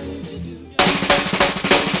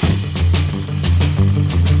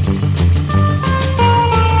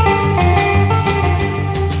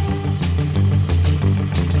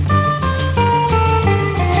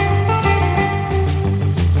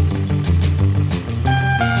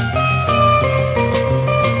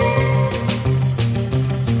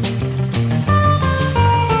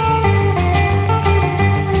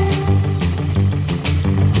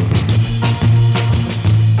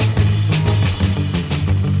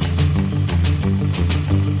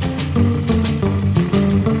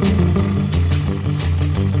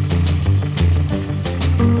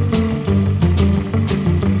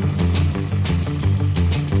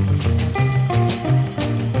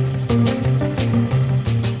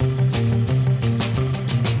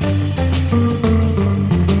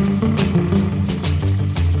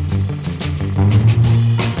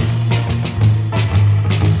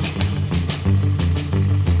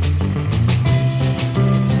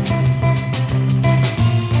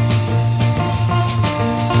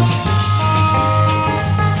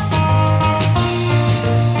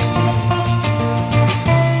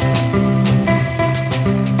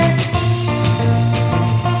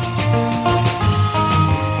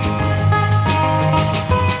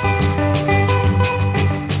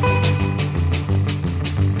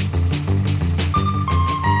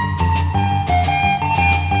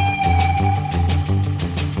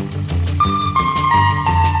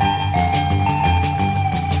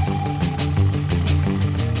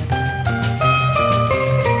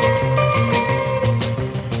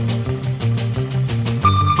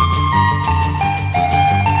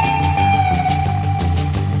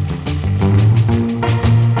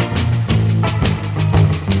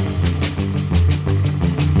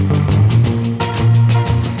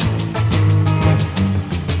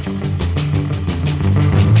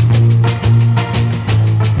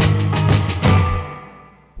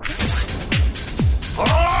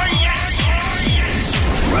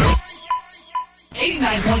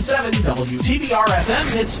 WTBR-FM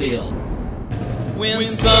Pittsfield. When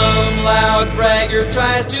some loud bragger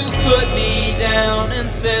tries to put me down and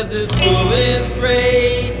says this school is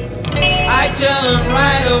great, I tell him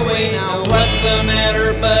right away, now what's the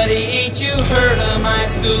matter, buddy? Ain't you heard of my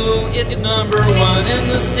school? It's #1 in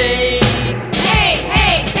the state. Hey,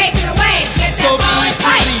 hey, take it away. Get so be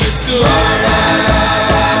true to your school.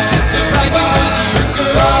 Just like you would to your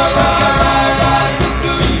girl.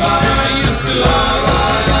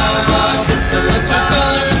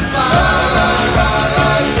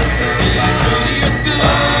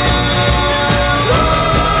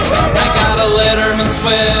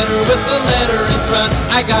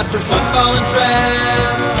 I got for football and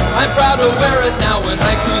track. I'm proud to wear it now when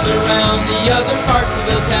I cruise around the other parts of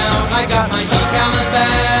the town. I got my decal and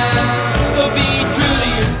bag. So be true to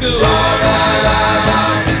your school,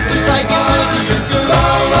 just like you would to your girl.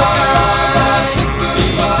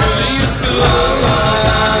 Be true to your school.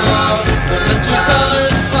 Let your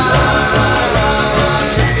colors fly.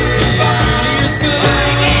 Be true to your school.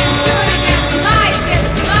 Do it again, we like it,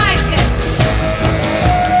 we like it.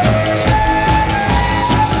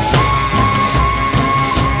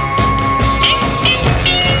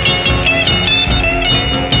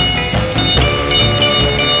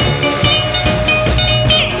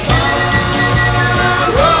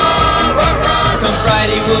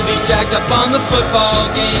 We'll be jacked up on the football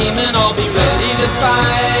game and I'll be ready to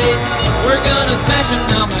fight. We're gonna smash it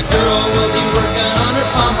now, my girl will be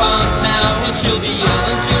she'll be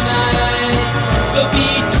yelling tonight. So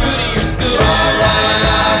be true to your school,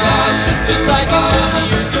 just like you would to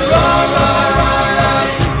your girl.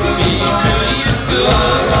 Be true to your school,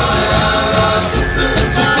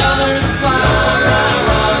 let your colors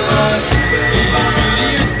fly. Be true to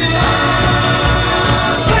your school.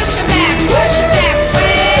 Push 'em back,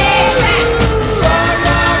 way back.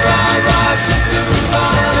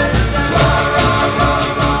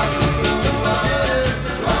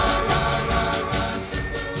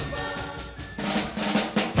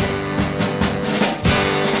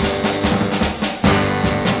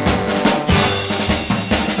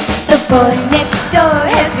 The boy next door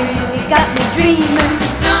has really got me dreaming.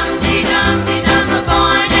 Dum-dee-dum-dee-dum, the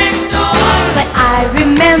boy next door. But I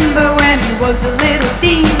remember when he was a little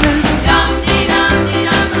demon.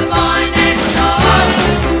 Dum-dee-dum-dee-dum, the boy next door.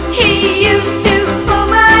 He used to pull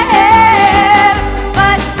my hair,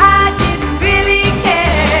 but I didn't really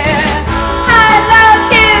care. I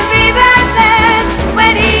loved him even then,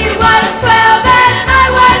 when he was 12 and I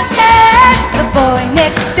was 10. The boy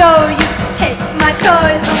next door used to take my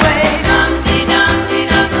toys away.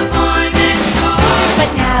 Dum-dee-dum-dee-dum, the boy next door.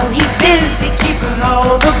 But now he's busy keeping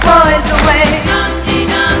all the boys away.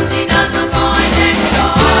 Dum-dee-dum-dee-dum, the boy next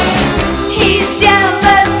door. He's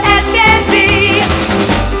jealous as can be,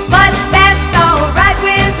 but that's alright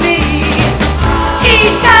with me. He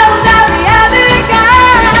told all the other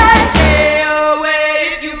guys, Stay away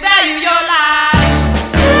if you value your life.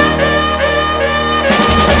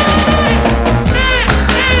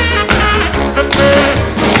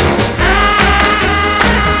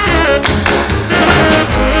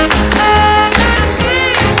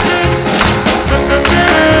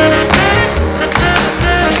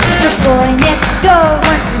 the boy next door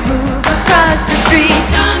wants to move across the street.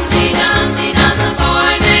 Dum-dee-dum-dee-dum, the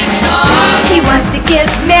boy next door. He wants to get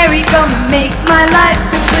married, gonna make my life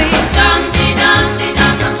complete.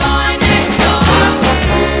 Dum-dee-dum-dee-dum, the boy next door.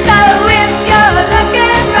 So if you're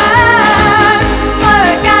looking round for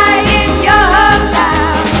a guy in your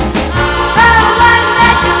hometown, the one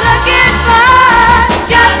that you're looking for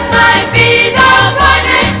just might be the boy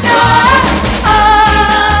next door.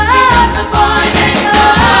 Oh, The boy next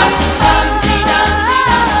door. Dum-dee-dum-dee-dum,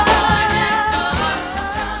 the boy next door.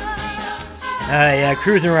 Yeah,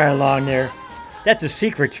 cruising right along there. That's the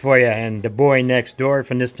Secrets for you, and The Boy Next Door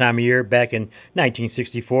from this time of year back in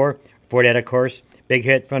 1964. Before that, of course, big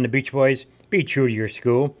hit from the Beach Boys, Be True to Your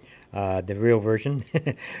School, the real version.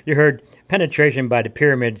 You heard Penetration by the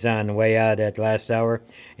Pyramids on the way out at last hour,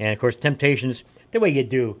 and of course, Temptations, The Way You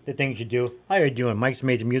Do, The Things You Do. How are you doing? Mike's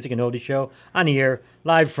Amazing Music and Oldie Show on the air,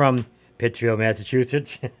 live from Pittsfield,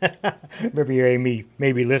 Massachusetts. Remember you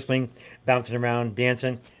maybe listening, bouncing around,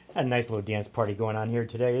 dancing. A nice little dance party going on here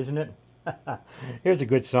today, isn't it? Here's a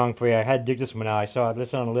good song for you. I had to dig this one out. I saw it,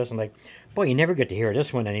 listen on the list. I'm like, boy, you never get to hear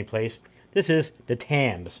this one anyplace. This is the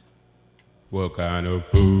Tams. What kind of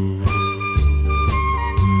food? What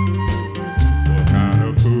kind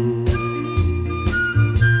of food?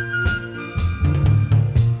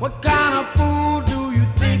 What kind of fool do you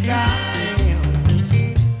think I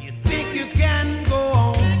am? You think you can go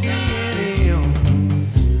on seeing him?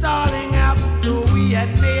 Darling, after we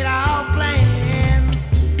had made our plans,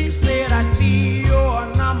 you said I'd be your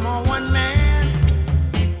number one man.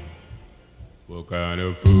 What kind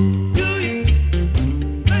of food? Do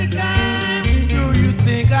you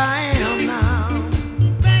think I am now?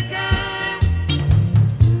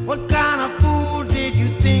 What kind of fool did you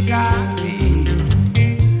think I'd be?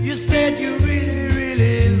 You said you really,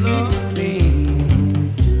 really love me.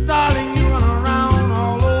 Darling, you run around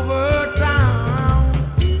all over town.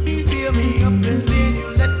 You fill me up and then you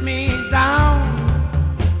let me down.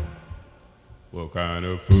 What kind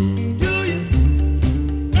of food? Do you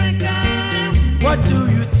think I am? What do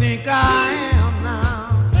you think I am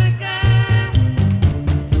now?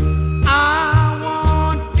 I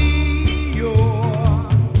won't be your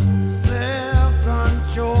second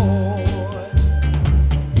choice.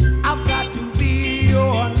 I've got to be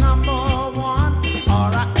your number one,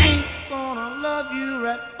 or I ain't gonna love you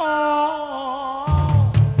at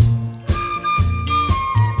all.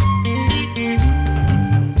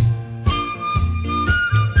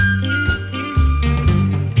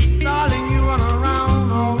 Darling, you run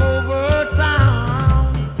around all over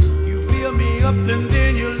town. You build me up and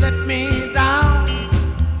then you let me down.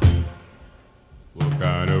 What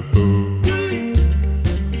kind of food? Do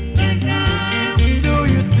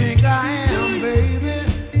you think I am, baby?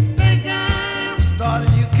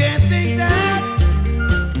 Darling, you can't think that.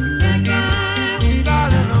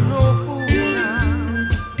 Darling, I'm no fool now.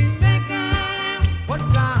 What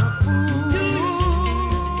kind of fool do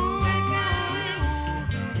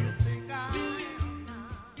you think I am?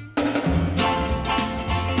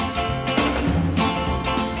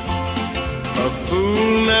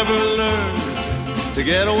 never learns to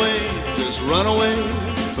get away, just run away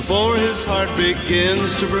before his heart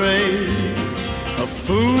begins to break. A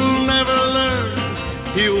fool never learns,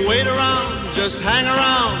 he'll wait around, just hang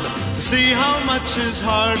around to see how much his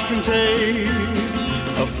heart can take.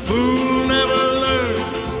 A fool never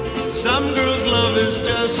learns, some girls' love is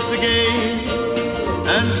just a game,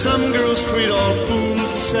 and some girls treat all fools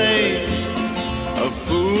the same. A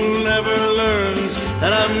fool never learns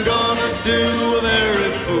that I'm gonna do a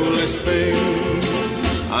very foolish thing.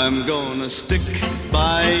 I'm gonna stick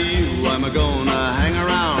by you, I'm gonna hang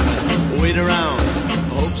around, wait around,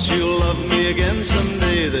 hopes you'll love me again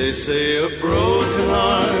someday. They say a broken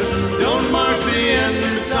heart don't mark the end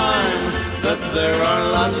of time, that there are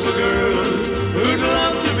lots of girls who'd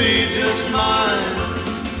love to be just mine.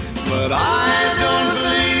 But I don't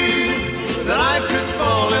believe that I could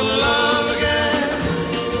fall in love again,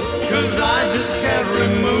 'cause I just can't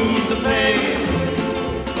remove the pain.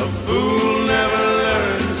 A fool never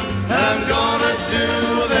learns, and I'm gonna do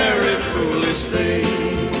a very foolish thing.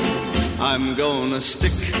 I'm gonna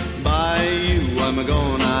stick by you, I'm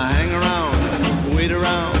gonna hang around, wait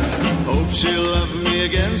around, hope she'll love me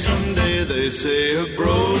again someday. They say a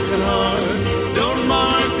broken heart don't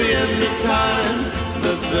mark the end of time,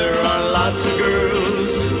 that there are lots of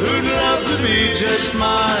girls who'd love to be just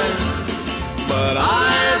mine. But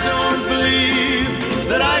I don't believe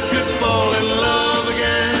that I could fall in love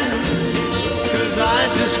again, 'cause I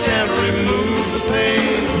just can't remove the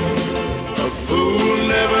pain. A fool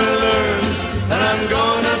never learns, and I'm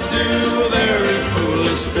gonna do a very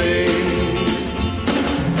foolish thing.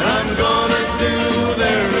 And I'm gonna do a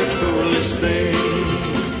very foolish thing.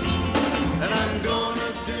 And I'm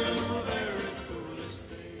gonna do a very foolish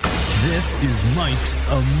thing. This is Mike's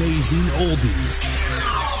Amazing Oldies.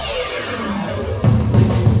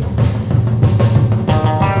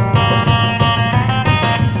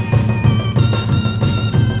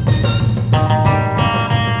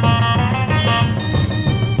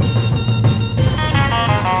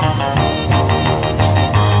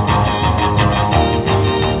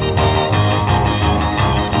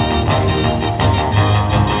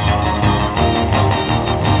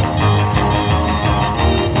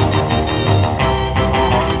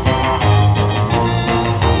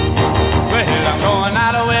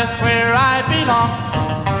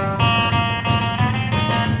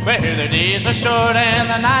 The days are short and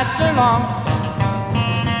the nights are long,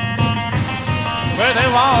 where they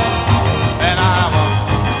walk and I walk,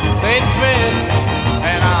 they twist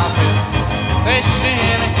and I'll twist, they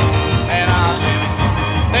shimmy and I'll shimmy,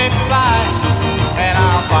 they fly and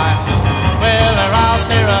I'll fly. Well, they're out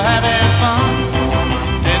there having fun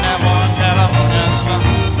in that warm California sun.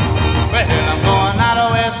 Well, I'm going out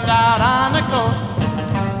west, out on the coast,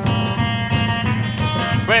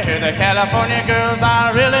 where the California girls are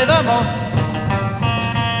really the most,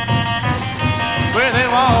 where they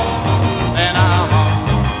walk and I'll walk,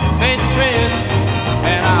 they twist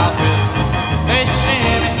and I'll twist, they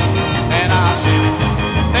shimmy and I'll shimmy,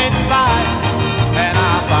 they fly and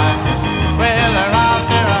I'll fly. Well, they're out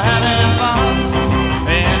there having fun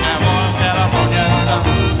in that warm California sun.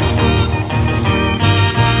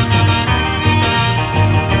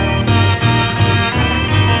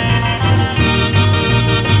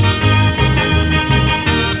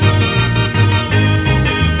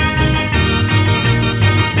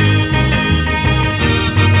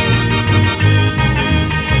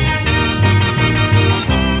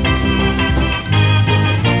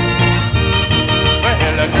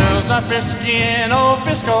 Are frisky in old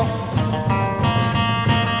Frisco,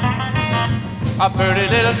 a pretty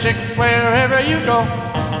little chick wherever you go,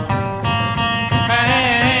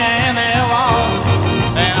 and they'll walk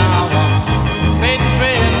and I'll walk, they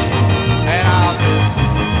twist and I'll twist,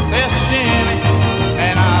 they'll shimmy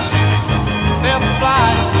and I'll shimmy, they'll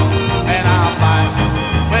fly and I'll fly.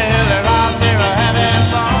 Well, they're out there having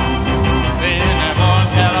fun in that warm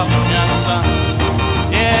California sun.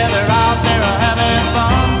 Yeah, they're out there having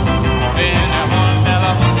fun in that warm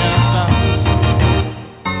California sun.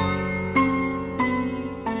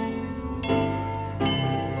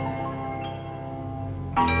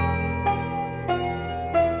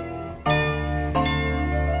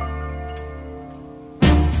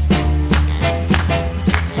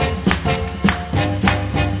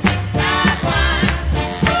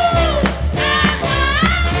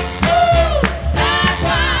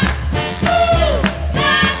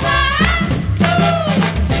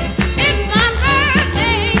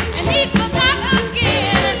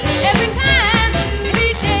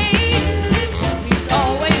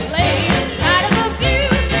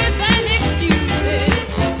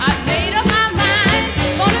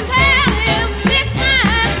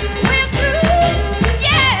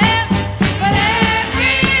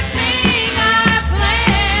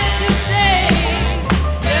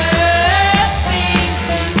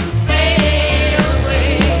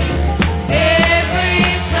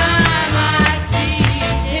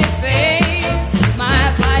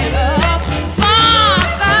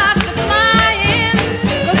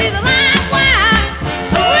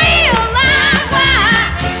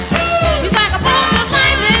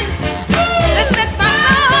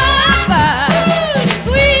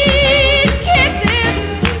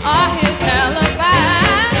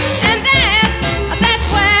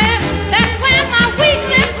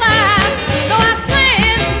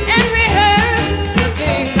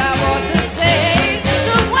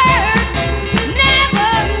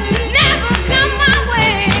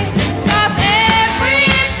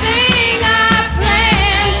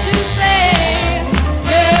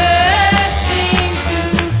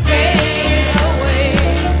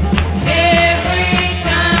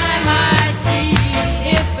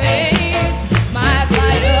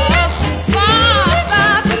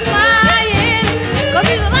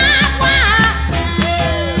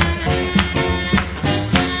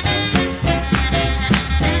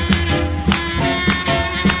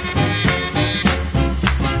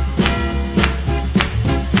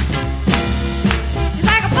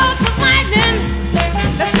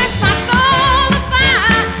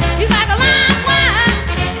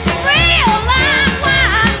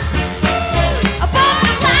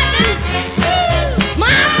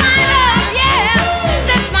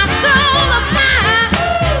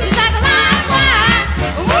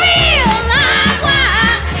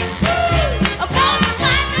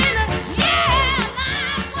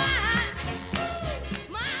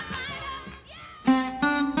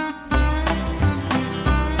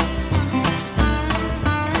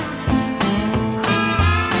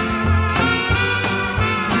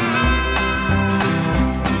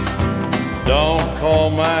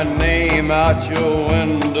 my name out your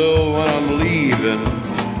window when I'm leaving,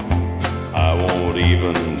 I won't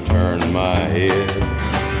even turn my head.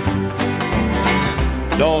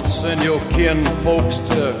 Don't send your kin folks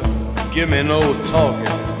to give me no talking.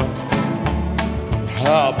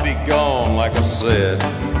 I'll be gone, like I said.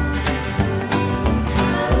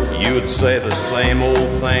 You'd say the same old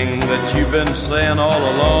thing that you've been saying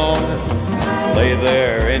all along. Lay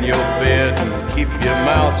there in your bed and keep your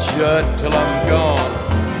mouth shut till I'm gone.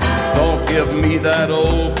 Don't give me that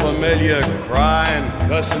old familiar crying,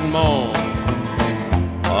 cussing moan.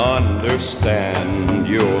 Understand,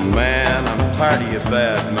 you're a man, I'm tired of your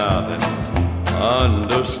bad mouthing.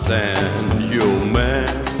 Understand, you're a man.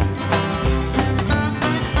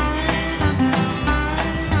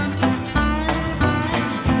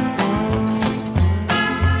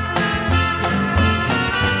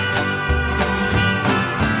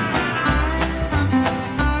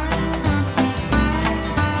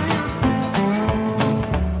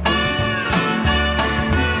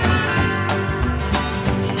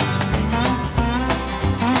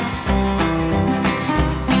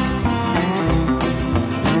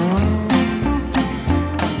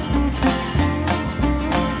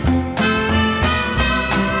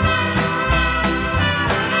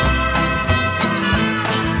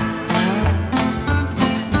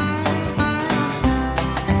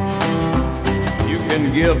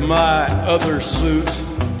 Give my other suit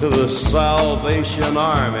to the Salvation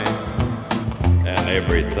Army, and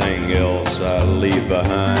everything else I leave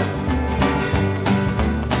behind.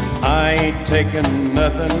 I ain't taking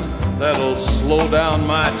nothing that'll slow down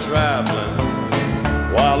my traveling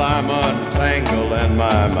while I'm untangled in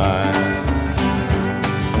my mind.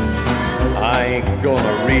 I ain't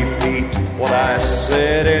gonna repeat what I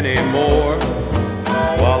said anymore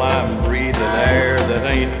while I'm breathing air that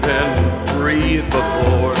ain't been breathed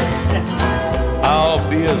before. I'll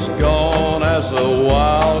be as gone as a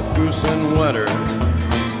wild goose in winter.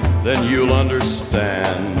 Then you'll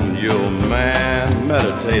understand, you'll man,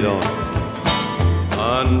 meditate on it.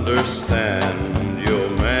 Understand, you'll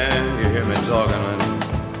man, you hear me talking, honey?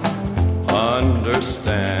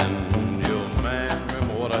 Understand, you'll man,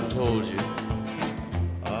 remember what I told you.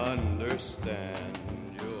 Understand,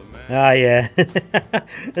 you'll man. Ah, yeah.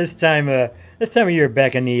 This time of year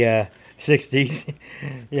back in the 60s,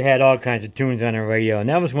 you had all kinds of tunes on the radio, and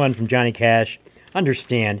that was one from Johnny Cash,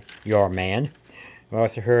 Understand, Your Man. We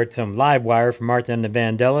also heard some Live Wire from Martha and the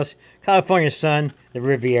Vandellas, California Sun, the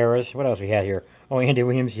Rivieras. What else we had here? Oh, Andy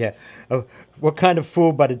Williams, yeah. What Kind of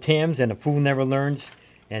Fool by the Tams, and A Fool Never Learns.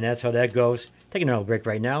 And that's how that goes. Taking another break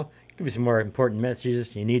right now. Give you some more important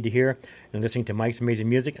messages you need to hear. And listening to Mike's Amazing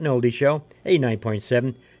Music, an oldie show,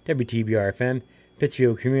 89.7 WTBR FM,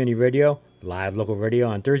 Pittsfield Community Radio, live local radio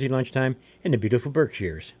on Thursday lunchtime in the beautiful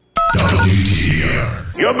Berkshires.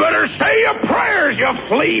 You better say your prayers, you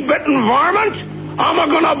flea-bitten varmint. I'm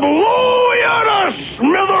gonna blow you to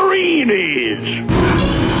smithereens.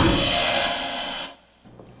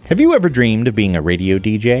 Have you ever dreamed of being a radio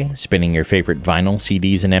DJ, spinning your favorite vinyl,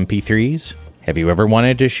 CDs, and MP3s? Have you ever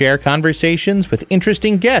wanted to share conversations with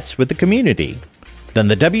interesting guests with the community? Then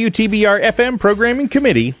the WTBR FM Programming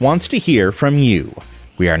Committee wants to hear from you.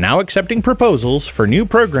 We are now accepting proposals for new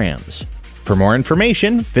programs. For more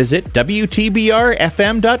information, visit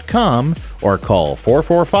WTBRFM.com or call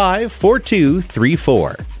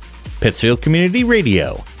 445-4234. Pittsfield Community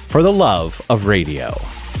Radio, for the love of radio.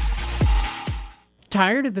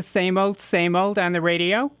 Tired of the same old on the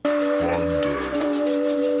radio? Monday,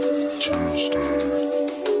 Tuesday,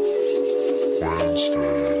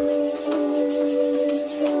 Wednesday.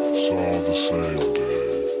 It's all the same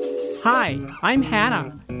day. Hi, I'm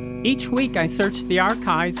Hannah. Each week I search the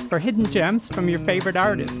archives for hidden gems from your favorite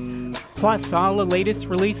artists, plus all the latest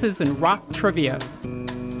releases in rock trivia.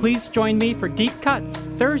 Please join me for Deep Cuts,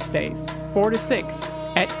 Thursdays, 4 to 6,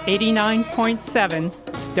 at 89.7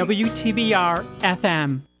 WTBR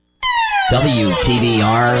FM.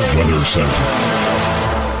 WTBR Weather Center.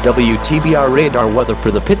 WTBR radar weather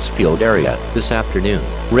for the Pittsfield area this afternoon.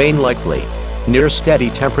 Rain likely. Near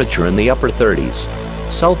steady temperature in the upper 30s.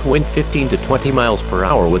 South wind 15 to 20 miles per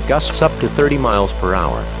hour with gusts up to 30 miles per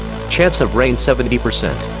hour. Chance of rain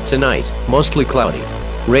 70%. Tonight, mostly cloudy.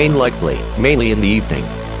 Rain likely, mainly in the evening.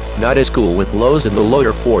 Not as cool with lows in the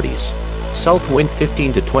lower 40s. South wind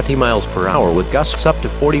 15 to 20 miles per hour with gusts up to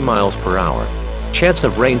 40 miles per hour. Chance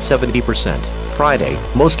of rain 70%. Friday,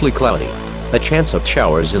 mostly cloudy. A chance of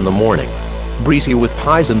showers in the morning. Breezy with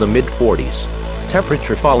highs in the mid-40s.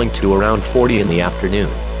 Temperature falling to around 40 in the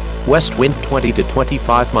afternoon. West wind 20 to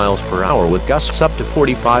 25 miles per hour with gusts up to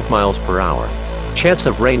 45 miles per hour. Chance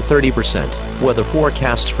of rain 30%. Weather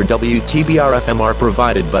forecasts for WTBR FM are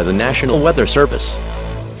provided by the National Weather Service.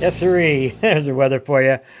 Yes, sirree. There's the weather for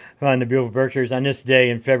you on the beautiful Berkshires on this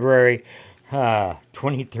day in February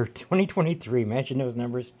 2023. Imagine those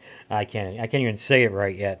numbers. I can't even say it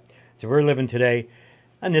right yet. So we're living today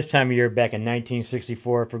on this time of year back in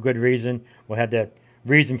 1964 for good reason. We'll have that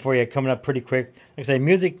reason for you coming up pretty quick. Like I say,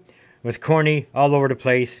 music was corny all over the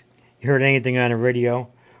place. You heard anything on the radio,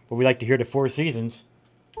 but we like to hear the Four Seasons.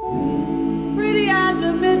 Pretty as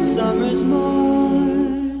a midsummer's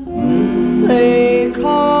morn, they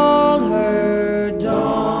called her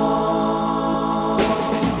Dawn.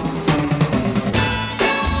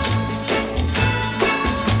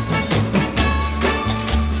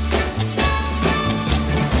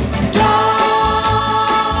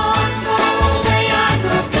 Dawn, go away, I'm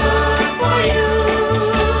no good for you.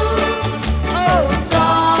 Oh,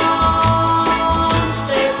 Dawn,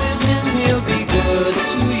 stay with him, he'll be good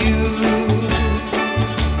to you.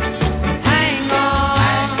 Hang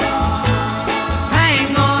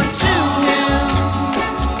on to him.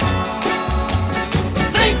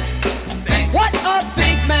 Think what a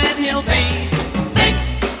big man he'll be. Think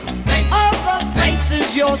of the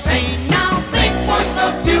places you'll see. Now think what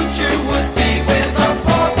the future would be with a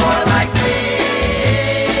poor boy like me.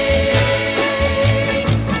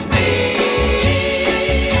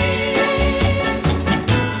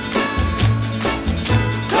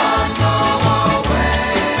 Don't go away,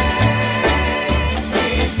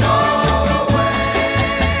 please go away.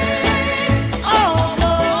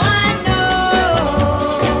 Although I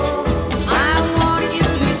know I want you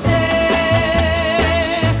to stay.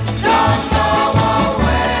 Don't go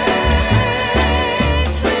away,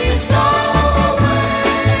 please go away.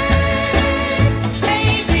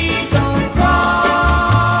 Baby, don't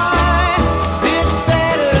cry, it's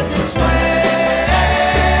better this way.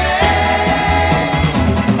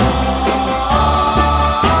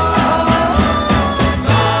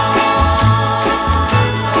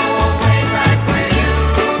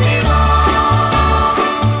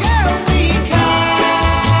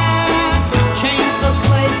 Change the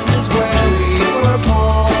places where we were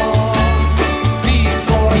born.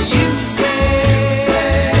 Before you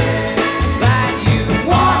say that you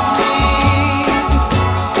want me,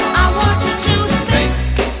 I want you to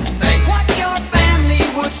think what your family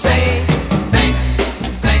would say. Think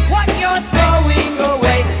what you're throwing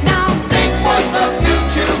away. Now think what the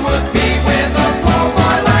future would be with a poor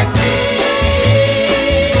boy like me.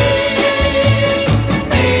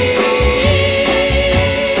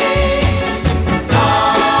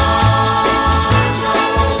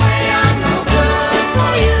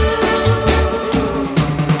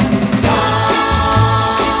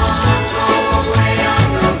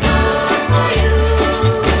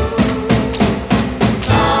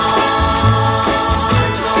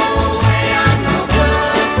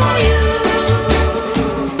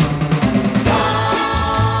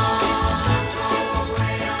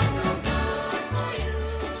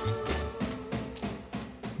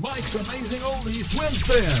 Mike's Amazing Oldies Twin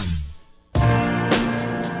Spin.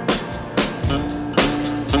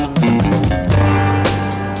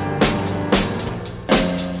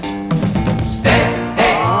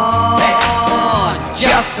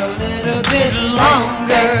 Just a little bit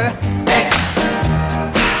longer.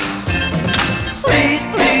 Please,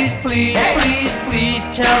 please, please, please, please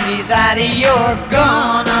tell me that you're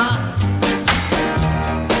gonna.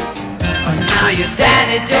 Now your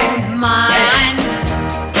daddy don't mind,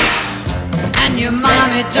 and your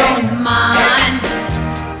mommy don't mind.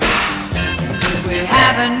 Could we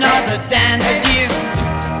have another dance with you?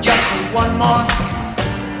 Just for one more.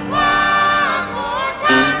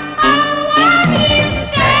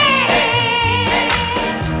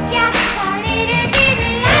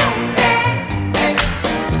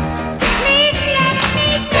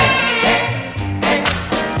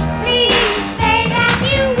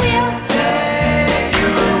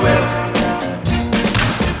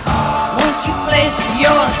 Won't you place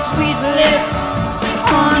your sweet lips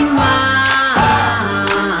on mine?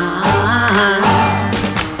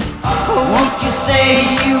 Won't you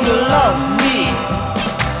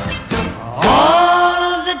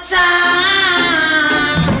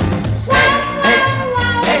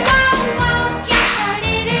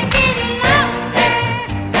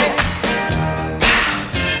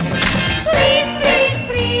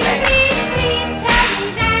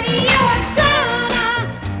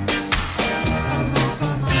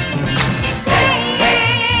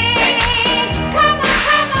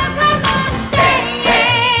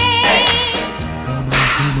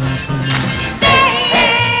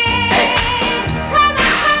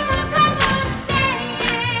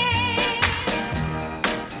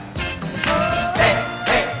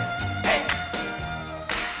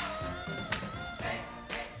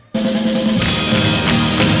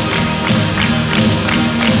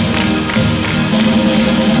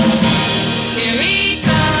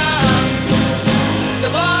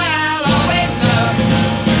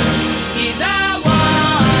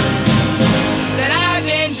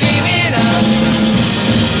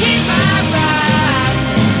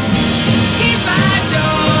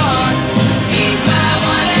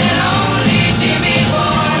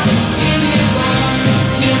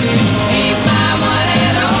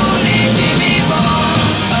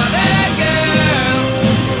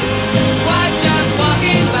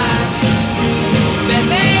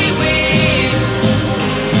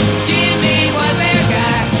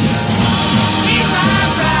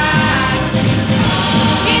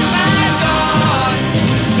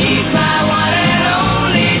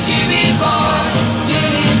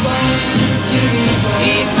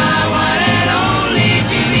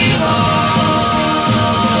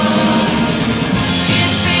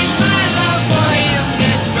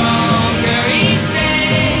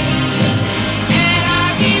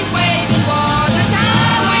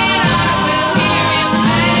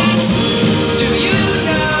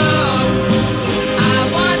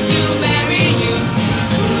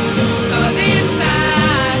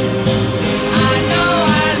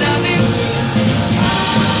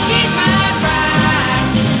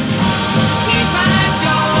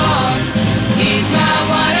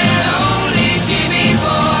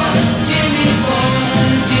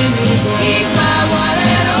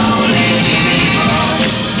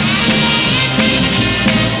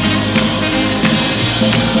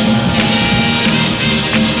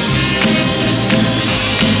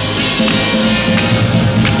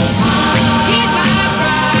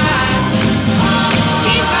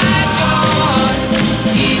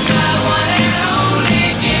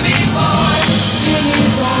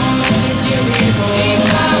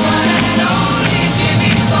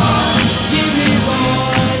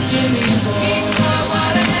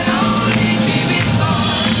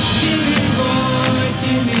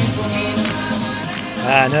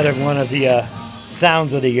Another one of the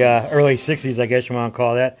sounds of the early 60s, I guess you want to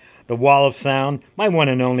call that. The Wall of Sound. My one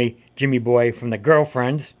and only Jimmy Boy from the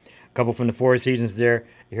Girlfriends. A couple from the Four Seasons there.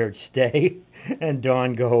 You heard Stay and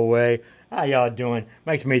Dawn Go Away. How y'all doing?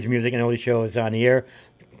 Mike's Amazing Music and Oldie Show is on the air.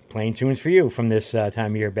 Playing tunes for you from this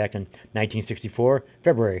time of year back in 1964,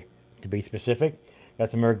 February to be specific.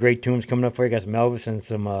 Got some more great tunes coming up for you. Got some Elvis and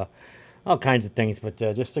some all kinds of things. But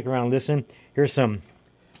just stick around and listen. Here's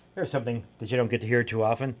something that you don't get to hear too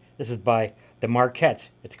often. This is by the Marquettes.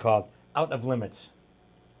 It's called Out of Limits.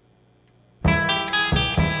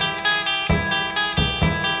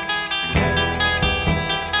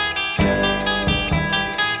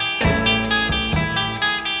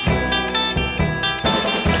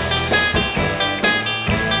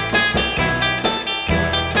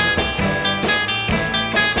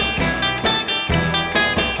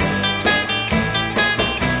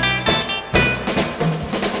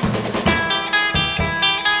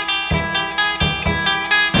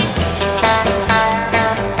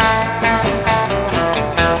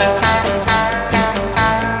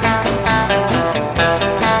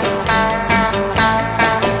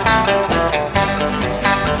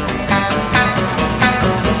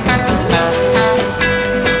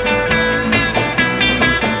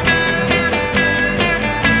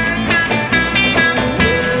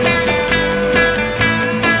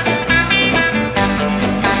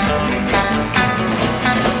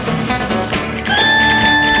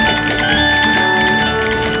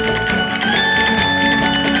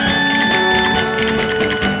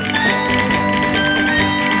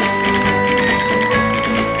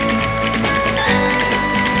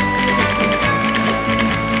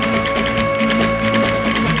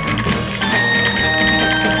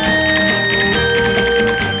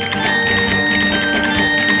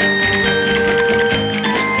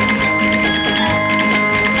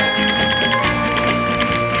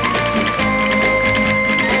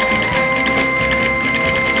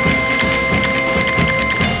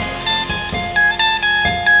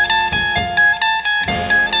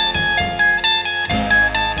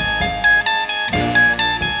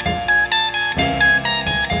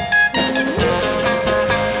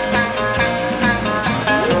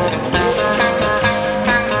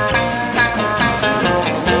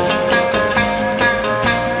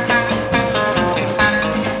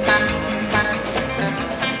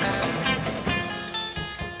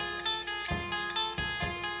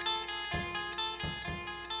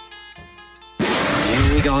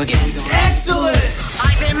 we go again. Excellent!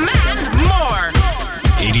 I demand more!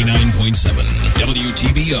 89.7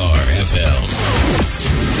 WTBR FM.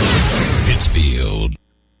 Pittsfield.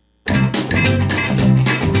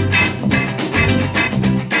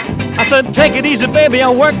 I said, take it easy, baby, I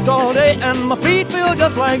worked all day and my feet feel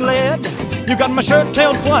just like lead. You got my shirt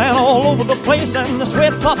tail flying all over the place and the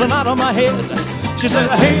sweat popping out of my head. She said,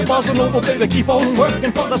 hey, bossa nova, baby, keep on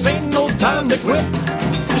working, for this ain't no time to quit.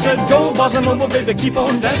 She said, go, bossa nova, baby, keep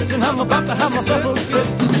on dancing, I'm about to have myself a fit.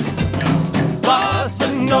 Bossa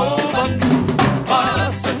nova,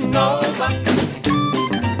 bossa nova.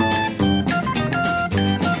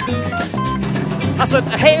 I said,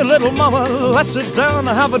 hey, little mama, let's sit down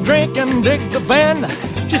and have a drink and dig the band.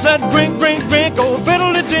 She said, drink, drink, drink, oh,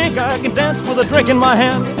 fiddle-de-dink, I can dance with a drink in my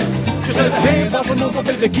hand. She said, hey, bossa nova,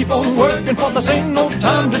 baby, keep on working, for this ain't no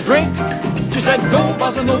time to drink. She said, go,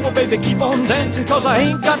 bossa nova, baby, keep on dancing, cause I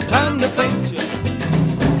ain't got time to think.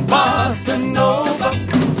 Bossa nova,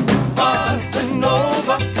 bossa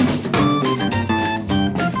nova.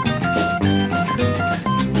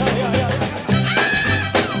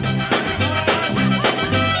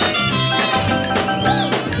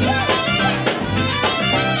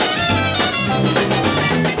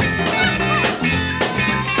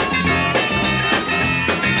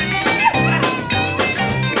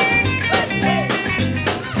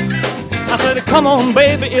 Come on,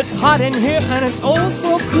 baby, it's hot in here and it's oh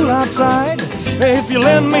so cool outside. If you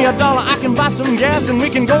lend me $1, I can buy some gas and we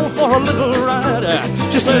can go for a little ride.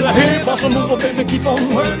 She said, hey, bossa nova, baby, keep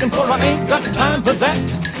on working, for I ain't got time for that.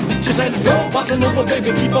 She said, go, bossa nova,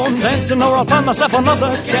 baby, keep on dancing, or I'll find myself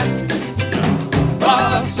another cat.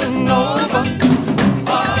 Bossa nova,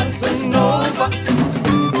 bossa nova.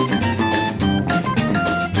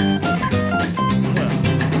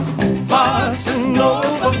 Bossa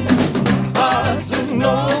nova.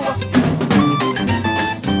 Nova.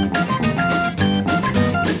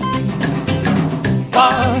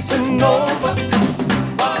 Bossa nova,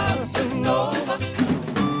 bossa nova.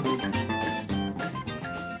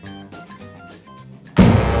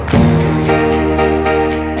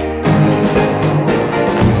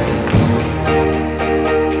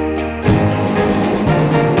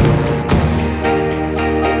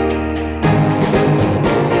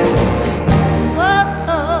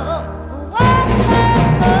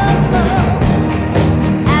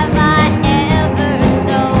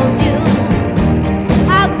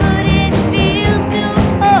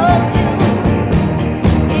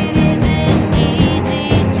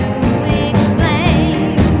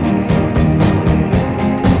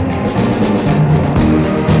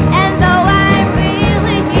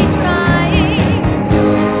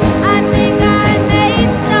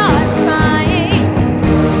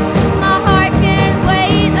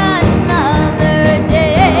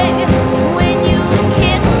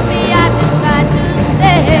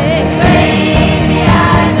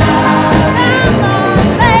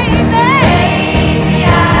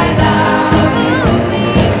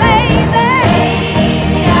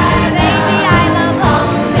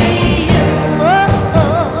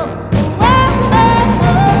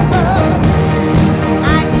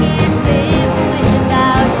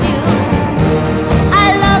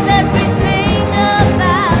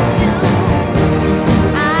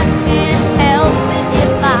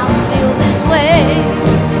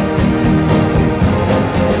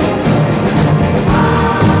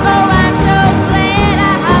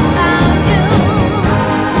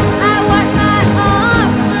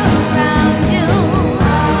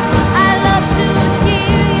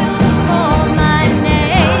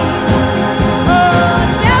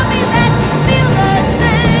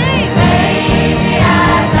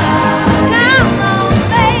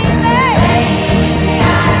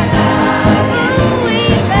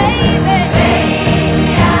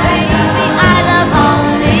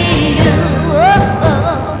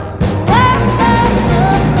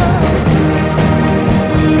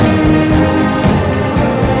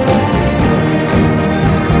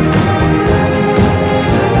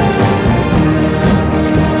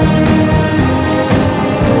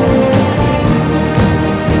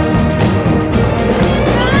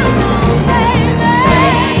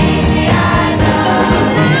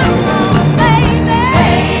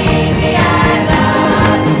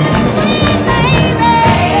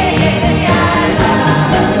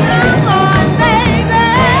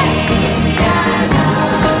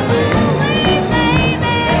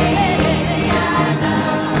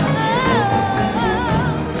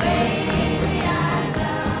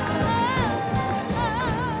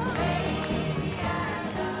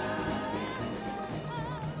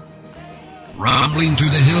 rumbling through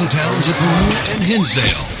the hill towns of Peru and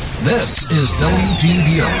Hinsdale. This is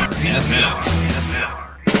WTBR FM.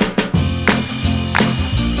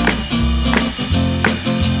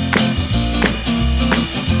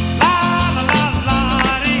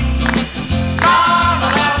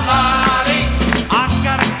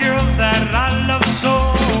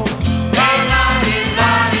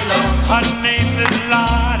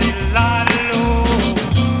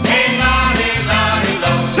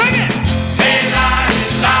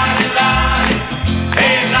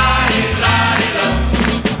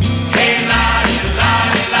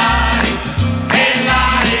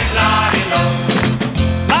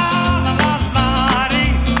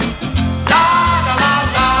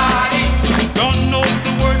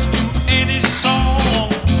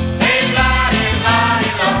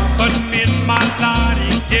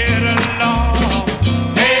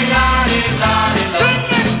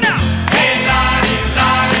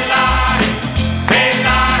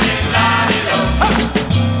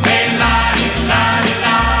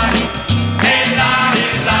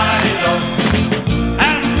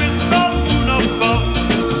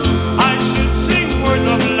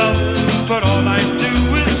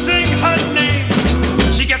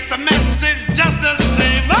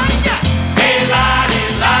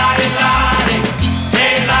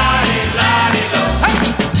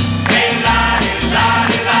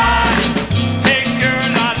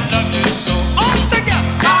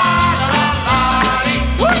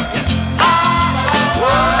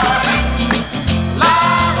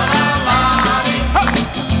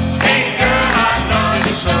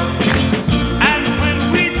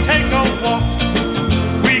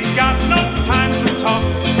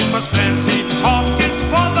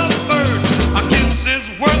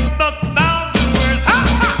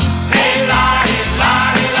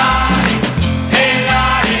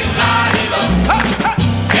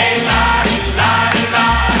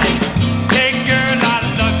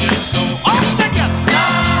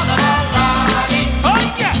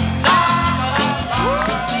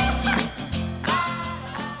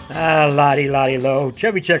 Lottie Low.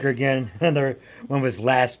 Chubby Checker again. Another one of his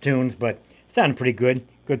last tunes, but it sounded pretty good.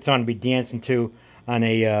 Good song to be dancing to on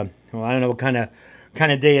a, well, I don't know what kind of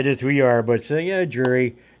day it is we are, but yeah,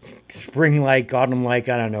 dreary, spring-like, autumn-like,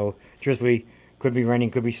 I don't know. Drizzly, could be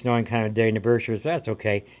raining, could be snowing kind of day in the Berkshires, but that's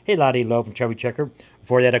okay. Hey, Lottie Low from Chubby Checker.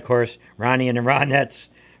 Before that, of course, Ronnie and the Ronettes.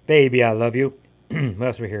 Baby, I love you. What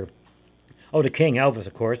else we here? Oh, the King, Elvis,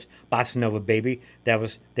 of course. Bossa Nova Baby. That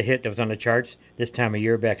was the hit that was on the charts this time of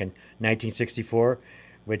year back in 1964,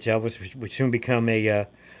 which Elvis would soon become a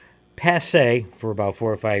passe for about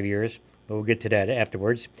 4 or 5 years. But we'll get to that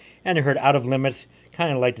afterwards. And I heard Out of Limits,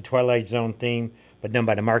 kind of like the Twilight Zone theme, but done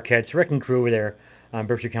by the Marquettes. Wrecking Crew over there on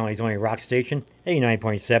Berkshire County's only rock station,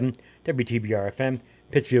 89.7, WTBR FM,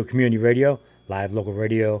 Pittsfield Community Radio, live local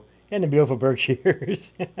radio, and the beautiful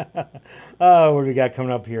Berkshires. Oh, what do we got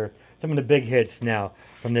coming up here? Some of the big hits now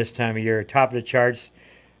from this time of year. Top of the charts.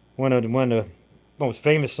 One of the most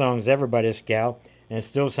famous songs ever by this gal, and it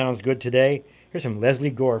still sounds good today. Here's some Leslie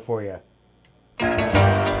Gore for you.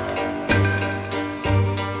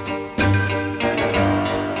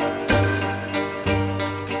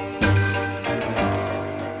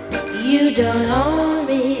 You don't own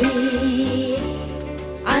me.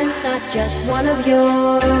 I'm not just one of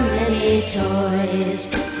your many toys.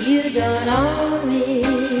 You don't own me.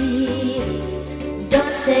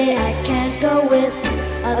 Don't say I can't go with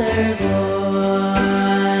other boys.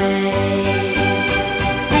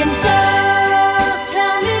 And don't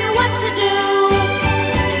tell me what to do.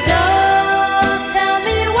 Don't tell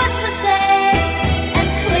me what to say. And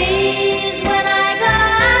please, when I go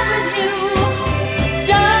out with you,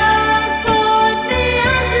 don't put me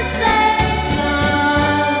on display.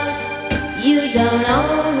 'Cause you don't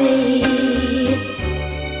own me.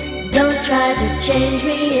 Don't try to change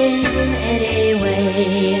me in any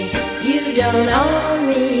way. You don't own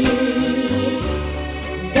me.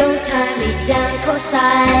 Don't tie me down, 'cause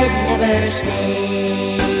I'd never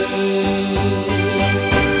stay.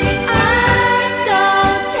 I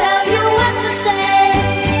don't tell you what to say.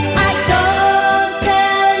 I don't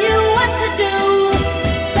tell you what to do.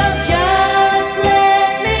 So just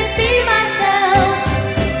let me be myself.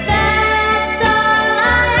 That's all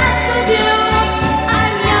I ask of you.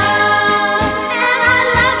 I'm young and I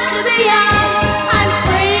love to be young. I'm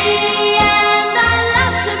free and I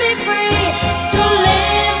love to be free. To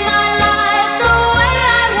live my life the way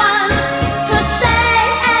I want. To say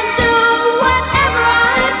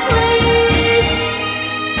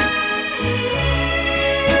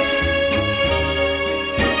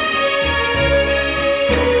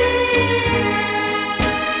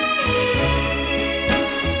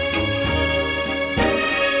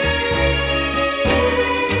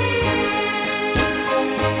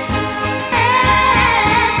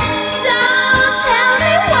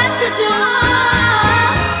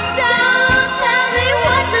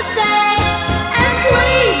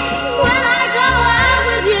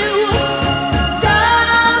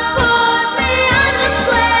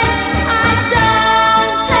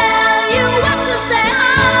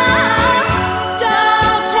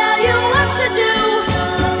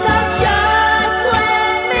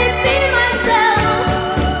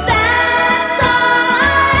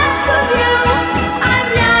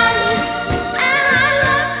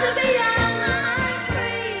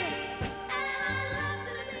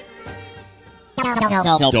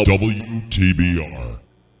WTBR.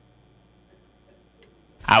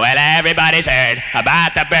 Well, everybody's heard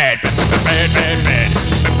about the bird. Bird, bird, bird.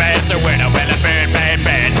 The bird's a winner. Well, a bird, bird,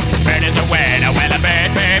 bird. Bird is a winner. Well, a bird,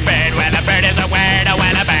 bird, bird. Well, a bird is a winner.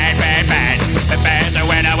 Well, a bird, bird, bird. The bird's a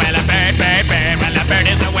winner. Well, a bird, bird, bird. Well, a bird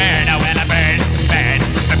is a winner. Well, a bird, bird.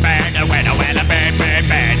 The bird's a winner. Well, a bird, bird,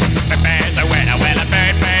 bird. The bird's a winner. Well, a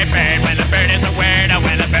bird, bird, bird. Well, the bird is a winner.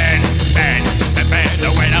 Well, a bird, bird. The bird's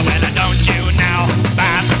a winner. Well, don't you know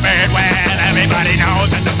about the bird? Well, everybody knows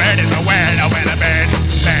that the bird is a winner. Well, a bird.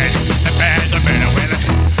 The bird's a winner,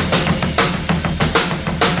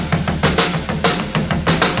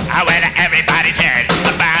 well, everybody's heard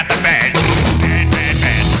about the bird. Bird, bird,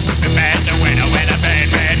 bird. The bird's a winner, well, a bird,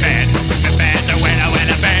 bird, bird. The bird's a winner, well,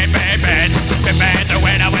 a bird, bird, bird. The bird's a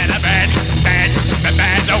winner, well, a bird, bird. The bird's a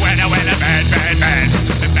winner, well, a bird, bird, bird.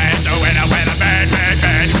 The bird's a winner, well, a bird,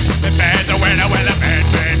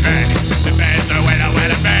 bird, bird. The bird's a winner, well,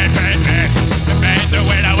 a bird, bird, bird. The bird's a winner, well, a bird, bird, bird. The bird's a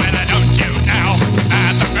winner, well, don't you know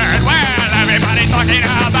about the bird? Well, everybody's talking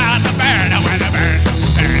about the bird, well, the bird,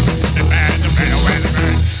 bird. The bird's a winner, well, the bird.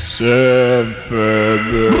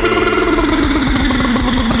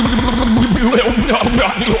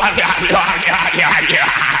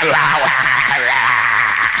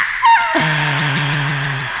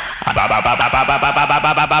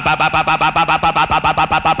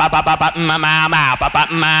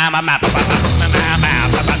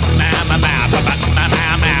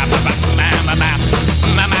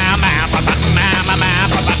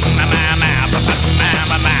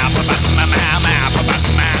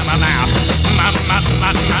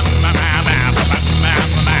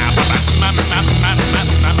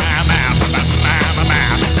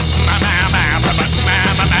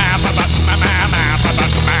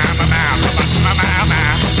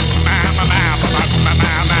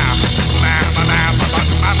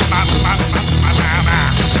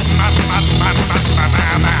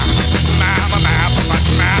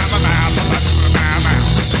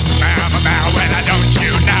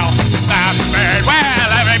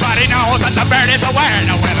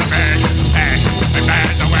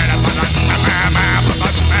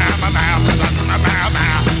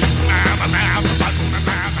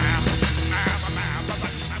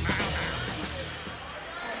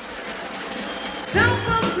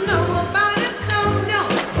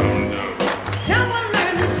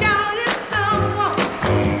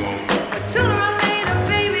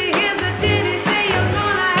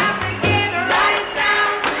 Right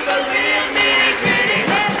down to the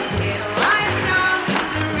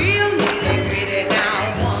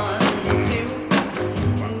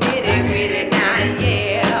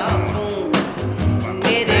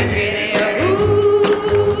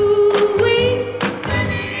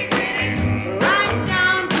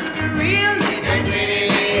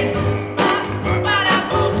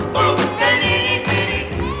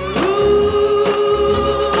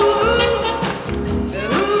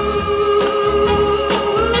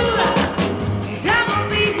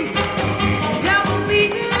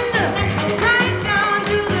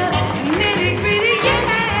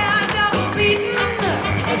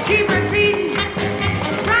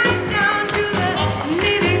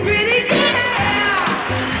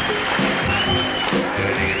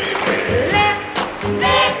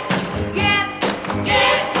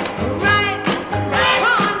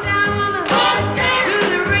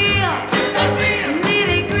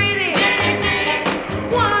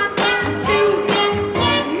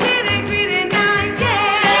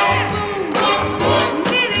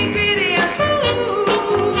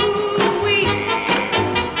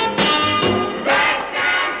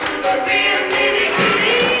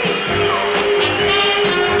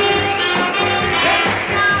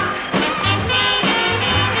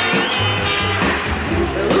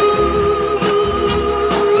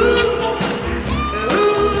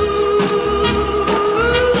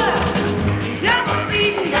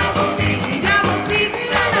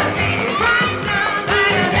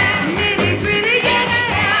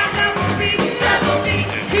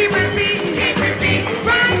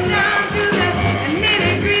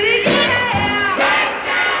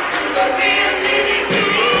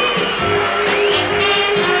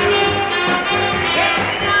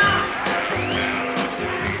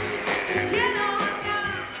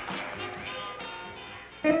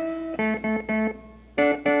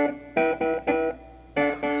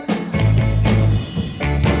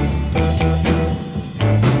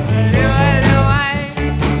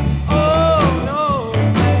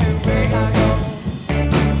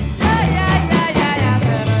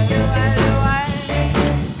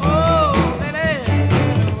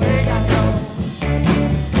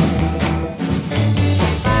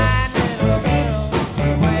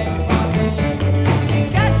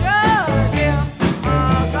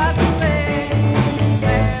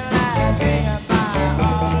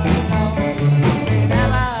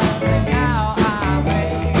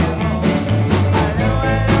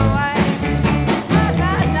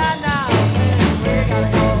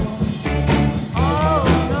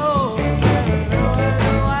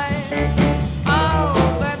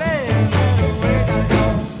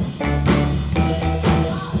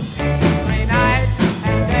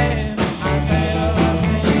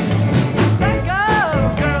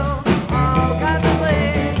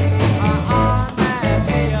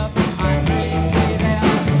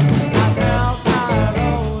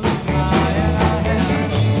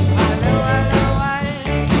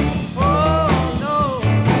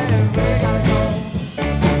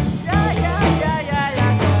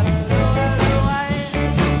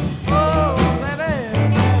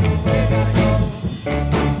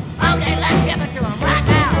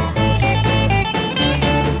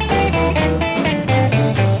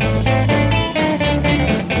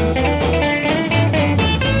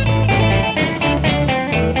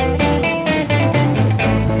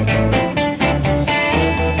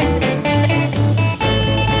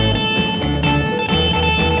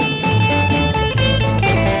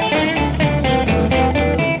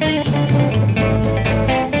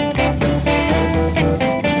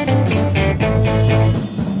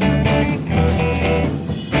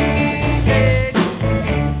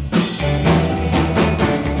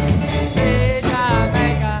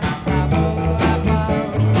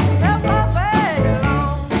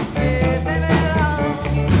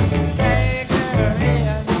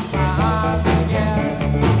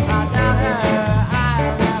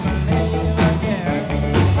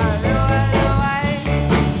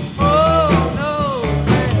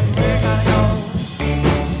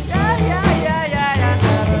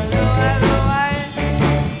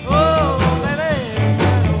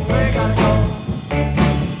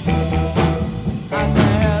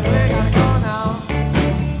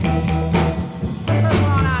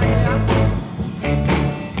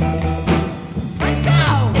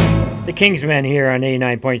Kingsmen here on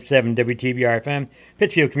 89.7 WTBR FM,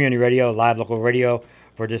 Pittsfield Community Radio, live local radio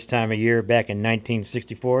for this time of year back in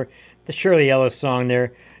 1964. The Shirley Ellis song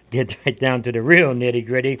there, get right down to the real nitty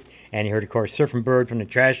gritty. And you heard, of course, Surfing Bird from the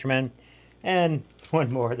Trashmen. And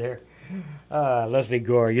one more there. Leslie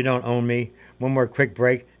Gore, You Don't Own Me. One more quick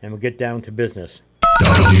break, and we'll get down to business.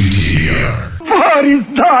 Boris,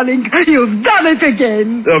 darling, you've done it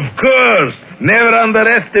again. Of course. Never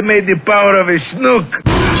underestimate the power of a snook.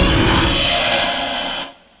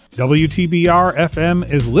 WTBR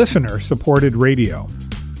FM is listener-supported radio.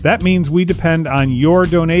 That means we depend on your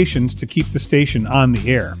donations to keep the station on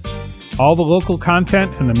the air. All the local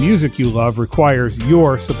content and the music you love requires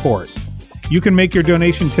your support. You can make your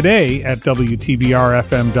donation today at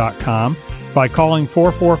WTBRFM.com by calling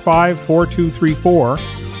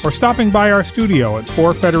 445-4234 or stopping by our studio at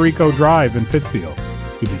 4 Federico Drive in Pittsfield.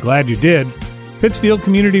 You'll be glad you did. Pittsfield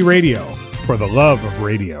Community Radio, for the love of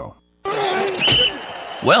radio.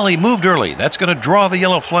 Well, he moved early. That's going to draw the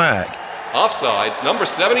yellow flag. Offsides, number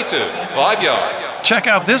 72, 5 yard. Check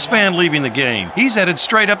out this fan leaving the game. He's headed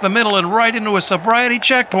straight up the middle and right into a sobriety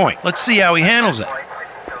checkpoint. Let's see how he handles it.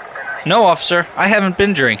 No, officer, I haven't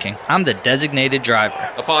been drinking. I'm the designated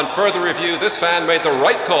driver. Upon further review, this fan made the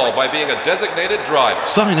right call by being a designated driver.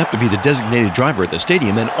 Sign up to be the designated driver at the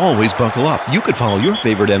stadium and always buckle up. You could follow your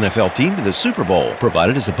favorite NFL team to the Super Bowl,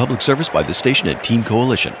 provided as a public service by the station and Team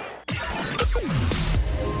Coalition.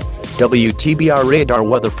 WTBR radar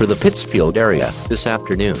weather for the Pittsfield area this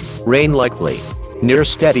afternoon. Rain likely. Near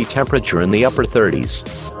steady temperature in the upper 30s.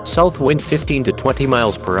 South wind 15 to 20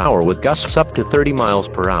 miles per hour with gusts up to 30 miles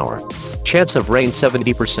per hour. Chance of rain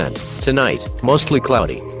 70%. Tonight, mostly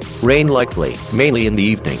cloudy. Rain likely, mainly in the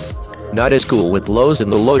evening. Not as cool with lows in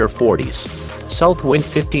the lower 40s. South wind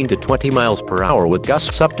 15 to 20 miles per hour with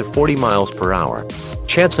gusts up to 40 miles per hour.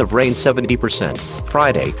 Chance of rain 70%.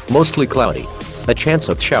 Friday, mostly cloudy. A chance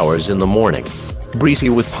of showers in the morning. Breezy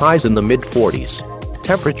with highs in the mid-40s.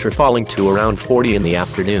 Temperature falling to around 40 in the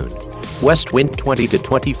afternoon. West wind 20 to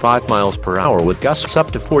 25 miles per hour with gusts up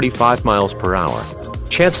to 45 miles per hour.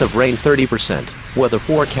 Chance of rain 30%. Weather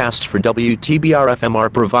forecasts for WTBR FM are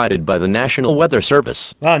provided by the National Weather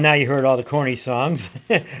Service. Well, now you heard all the corny songs.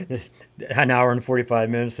 An hour and 45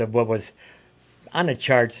 minutes of what was on the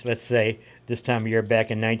charts, let's say, this time of year back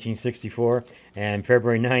in 1964. And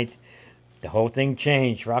February 9th, the whole thing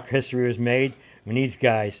changed. Rock history was made when these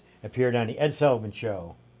guys appeared on the Ed Sullivan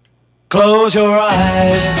Show. Close your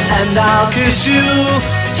eyes and I'll kiss you.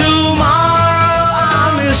 Tomorrow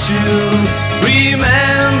I'll miss you.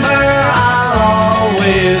 Remember, I'll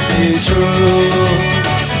always be true.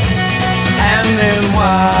 And then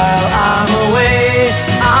while I'm away,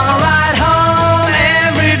 I'll ride home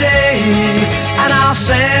every day, and I'll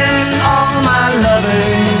send all my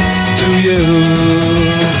loving to you.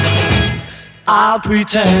 I'll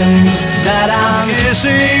pretend that I'm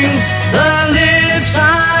kissing the lips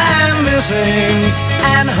I am missing,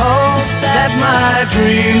 and hope that my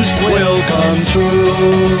dreams will come true.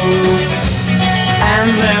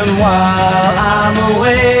 And then while I'm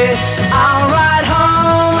away, I'll ride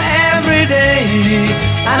home every day,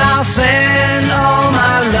 and I'll send all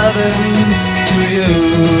my loving to you.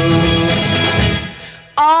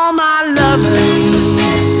 All my loving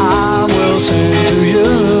I will send to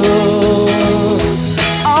you.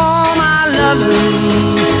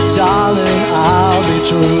 Darling, I'll be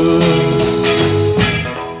true.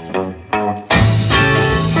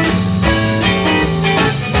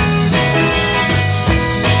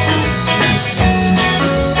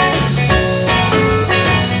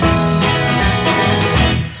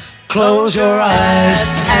 Close your eyes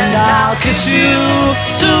and I'll kiss you.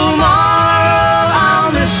 Tomorrow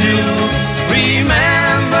I'll miss you.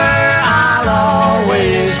 Remember, I'll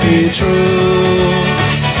always be true.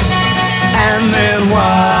 And then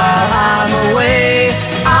while I'm away,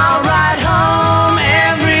 I'll ride home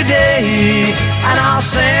every day, and I'll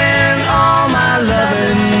send all my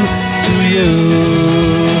loving to you.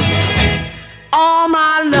 All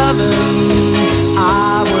my loving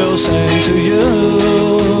I will send to you.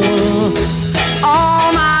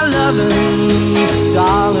 All my loving,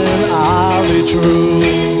 darling, I'll be true.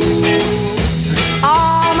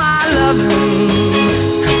 All my loving.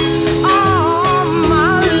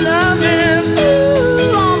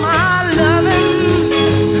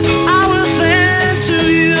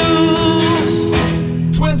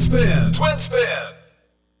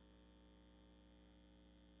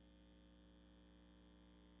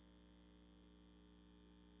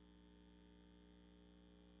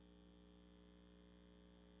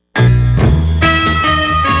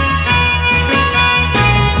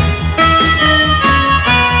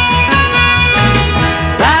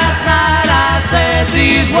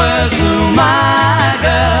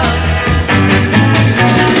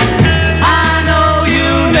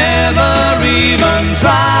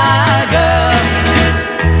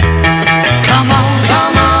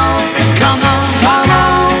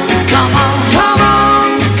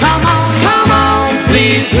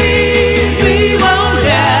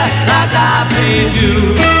 please you.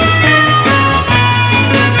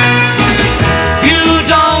 You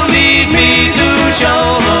don't need me to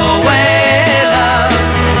show the way, love.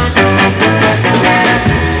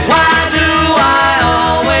 Why do I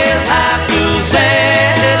always have to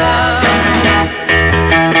say love?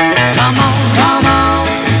 Come on, come on,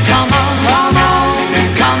 come on, come on,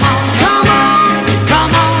 come on, come on,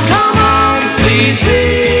 come on, come on. Please,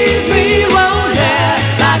 please me, oh yeah,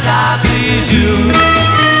 like I please you.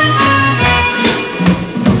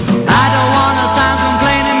 I don't wanna sound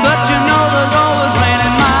complaining, but you know there's always rain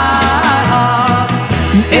in my heart.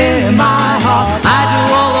 In my heart, I do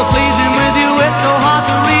all the pleasing with you. It's so hard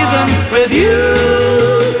to reason with you.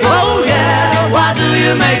 Oh yeah, why do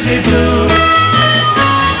you make me blue?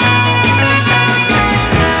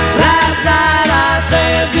 Last night I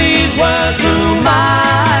said these words to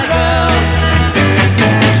my girl.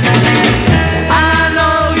 I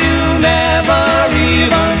know you never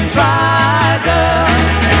even tried, girl.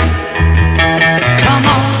 Come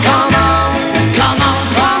on, come on, come on,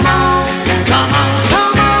 come on, come on,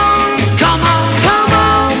 come on, come on, come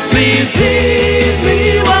on. Please, please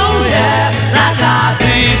me, oh yeah, like I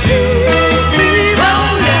please you. Oh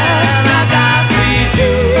yeah, like I please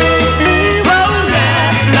you. Oh yeah,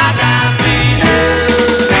 like I please you.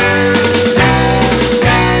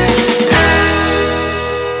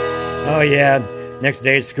 Oh, yeah. Next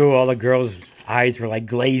day at school, all the girls' eyes were like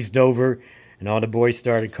glazed over, and all the boys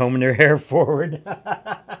started combing their hair forward.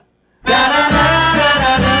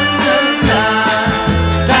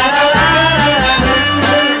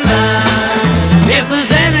 If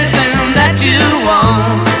there's anything that you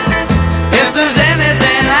want, if there's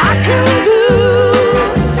anything I can do,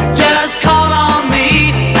 just call on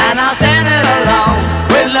me and I'll send it along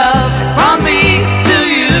with love from me to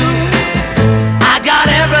you. I got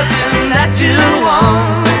everything that you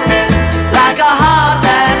want, like a heart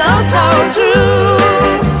that's oh so true.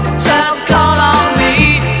 Just call on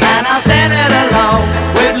me and I'll send it along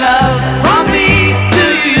with love from me to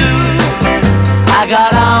you. I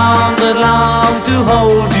got arms that long to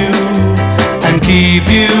hold you and keep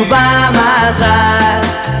you by my side.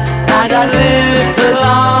 I got lips that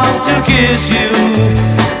long to kiss you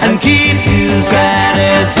and keep you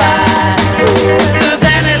satisfied. If there's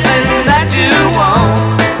anything that you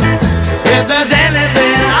want, if there's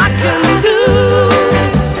anything I can do,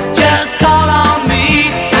 just call on me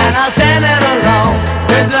and I'll send it along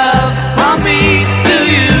with love from me to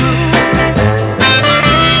you.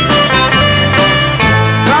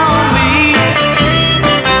 From me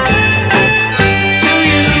to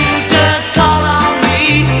you, just call on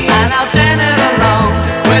me and I'll send it along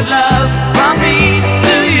with love from me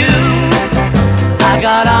to you. I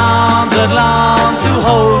got arms that long to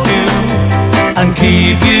hold you and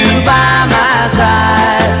keep you by my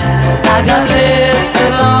side. I got lips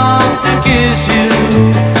that long to kiss you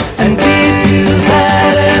and keep you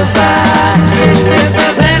satisfied. If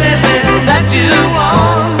there's anything that you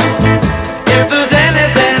want, if there's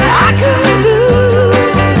anything I can do,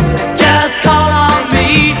 just call on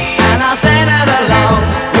me and I'll send it along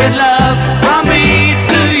with love from me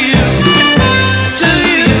to you, to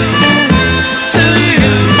you, to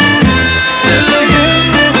you, to you.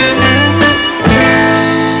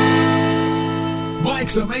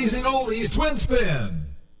 Mike's Amazing Oldies Twin Spin.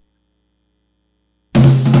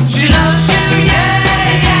 She loves you, yeah,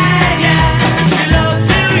 yeah, yeah. She loves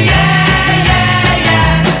you, yeah, yeah, yeah.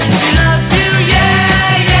 She loves you,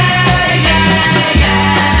 yeah, yeah, yeah,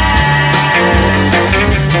 yeah.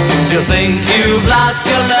 You think you've lost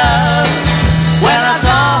your love? Well, I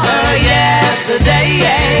saw her yesterday,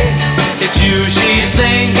 yeah. It's you she's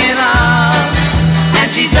thinking of, and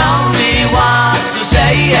she told me what to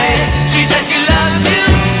say, yeah. She said she loves you,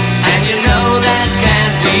 and you know that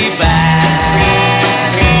can't be bad.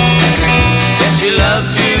 She loves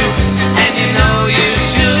you, and you know you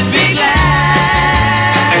should be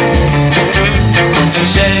glad. She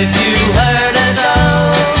said you hurt her so,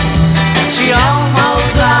 she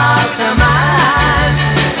almost lost her mind.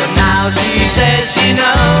 But now she says she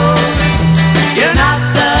knows you're not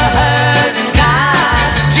the hurting kind.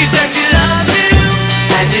 She said she loves you,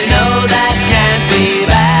 and you know that can't be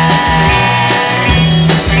bad.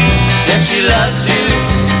 Yes, she loves you,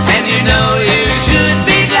 and you know you should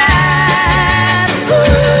be glad.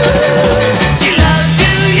 She loves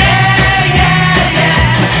you, yeah, yeah,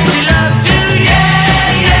 yeah. She loves you,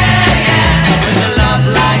 yeah, yeah, yeah. With a love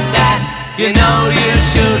like that, you know you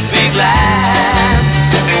should be glad.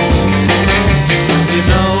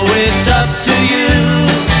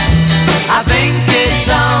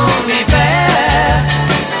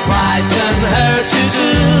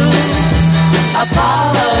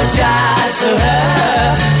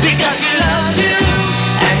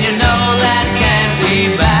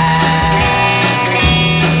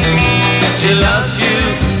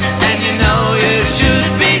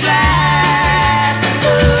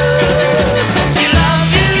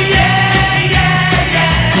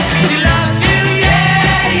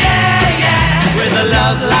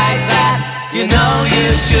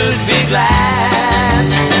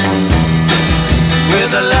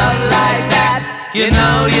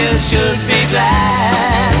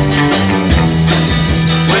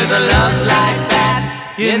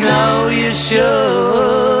 You know you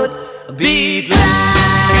should be glad.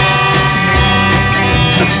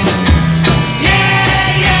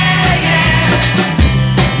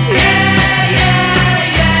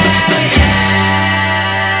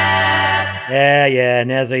 Yeah,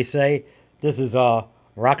 and as they say, this is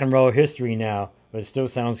rock and roll history now, but it still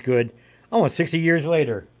sounds good. Almost 60 years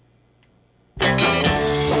later.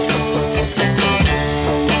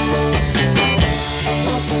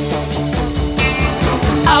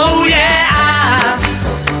 Oh yeah, I'll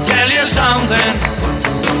tell you something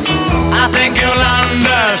I think you'll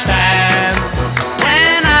understand.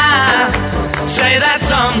 When I say that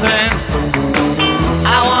something,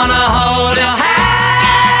 I wanna hold your hand.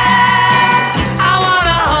 I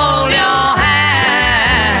wanna hold your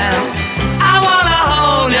hand. I wanna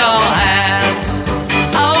hold your hand.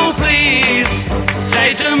 Oh please,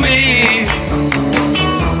 say to me,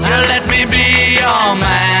 let me be your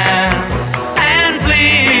man. And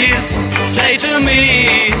please, say to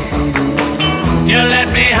me, you let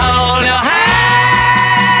me hold your hand.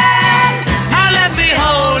 Let me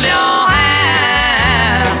hold your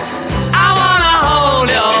hand. I wanna hold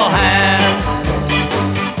your hand.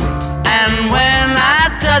 And when I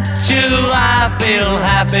touch you, I feel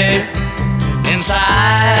happy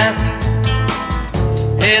inside.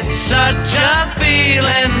 It's such a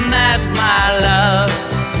feeling that my love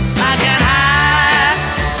I can hide,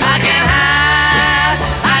 I can hide,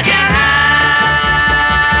 I can hide.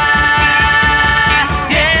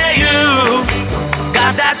 Yeah, you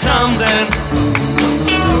got that something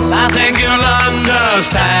I think you'll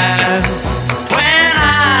understand. When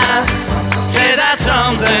I say that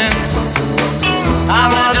something, I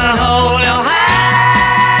want to hold your hand.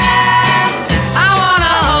 I want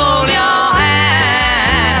to hold your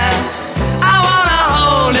hand. I want to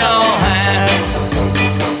hold your hand.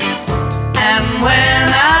 And when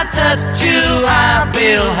I touch you, I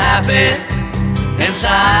feel happy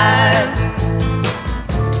inside.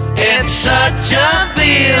 It's such a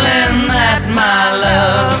feeling that my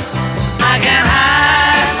love I can hide.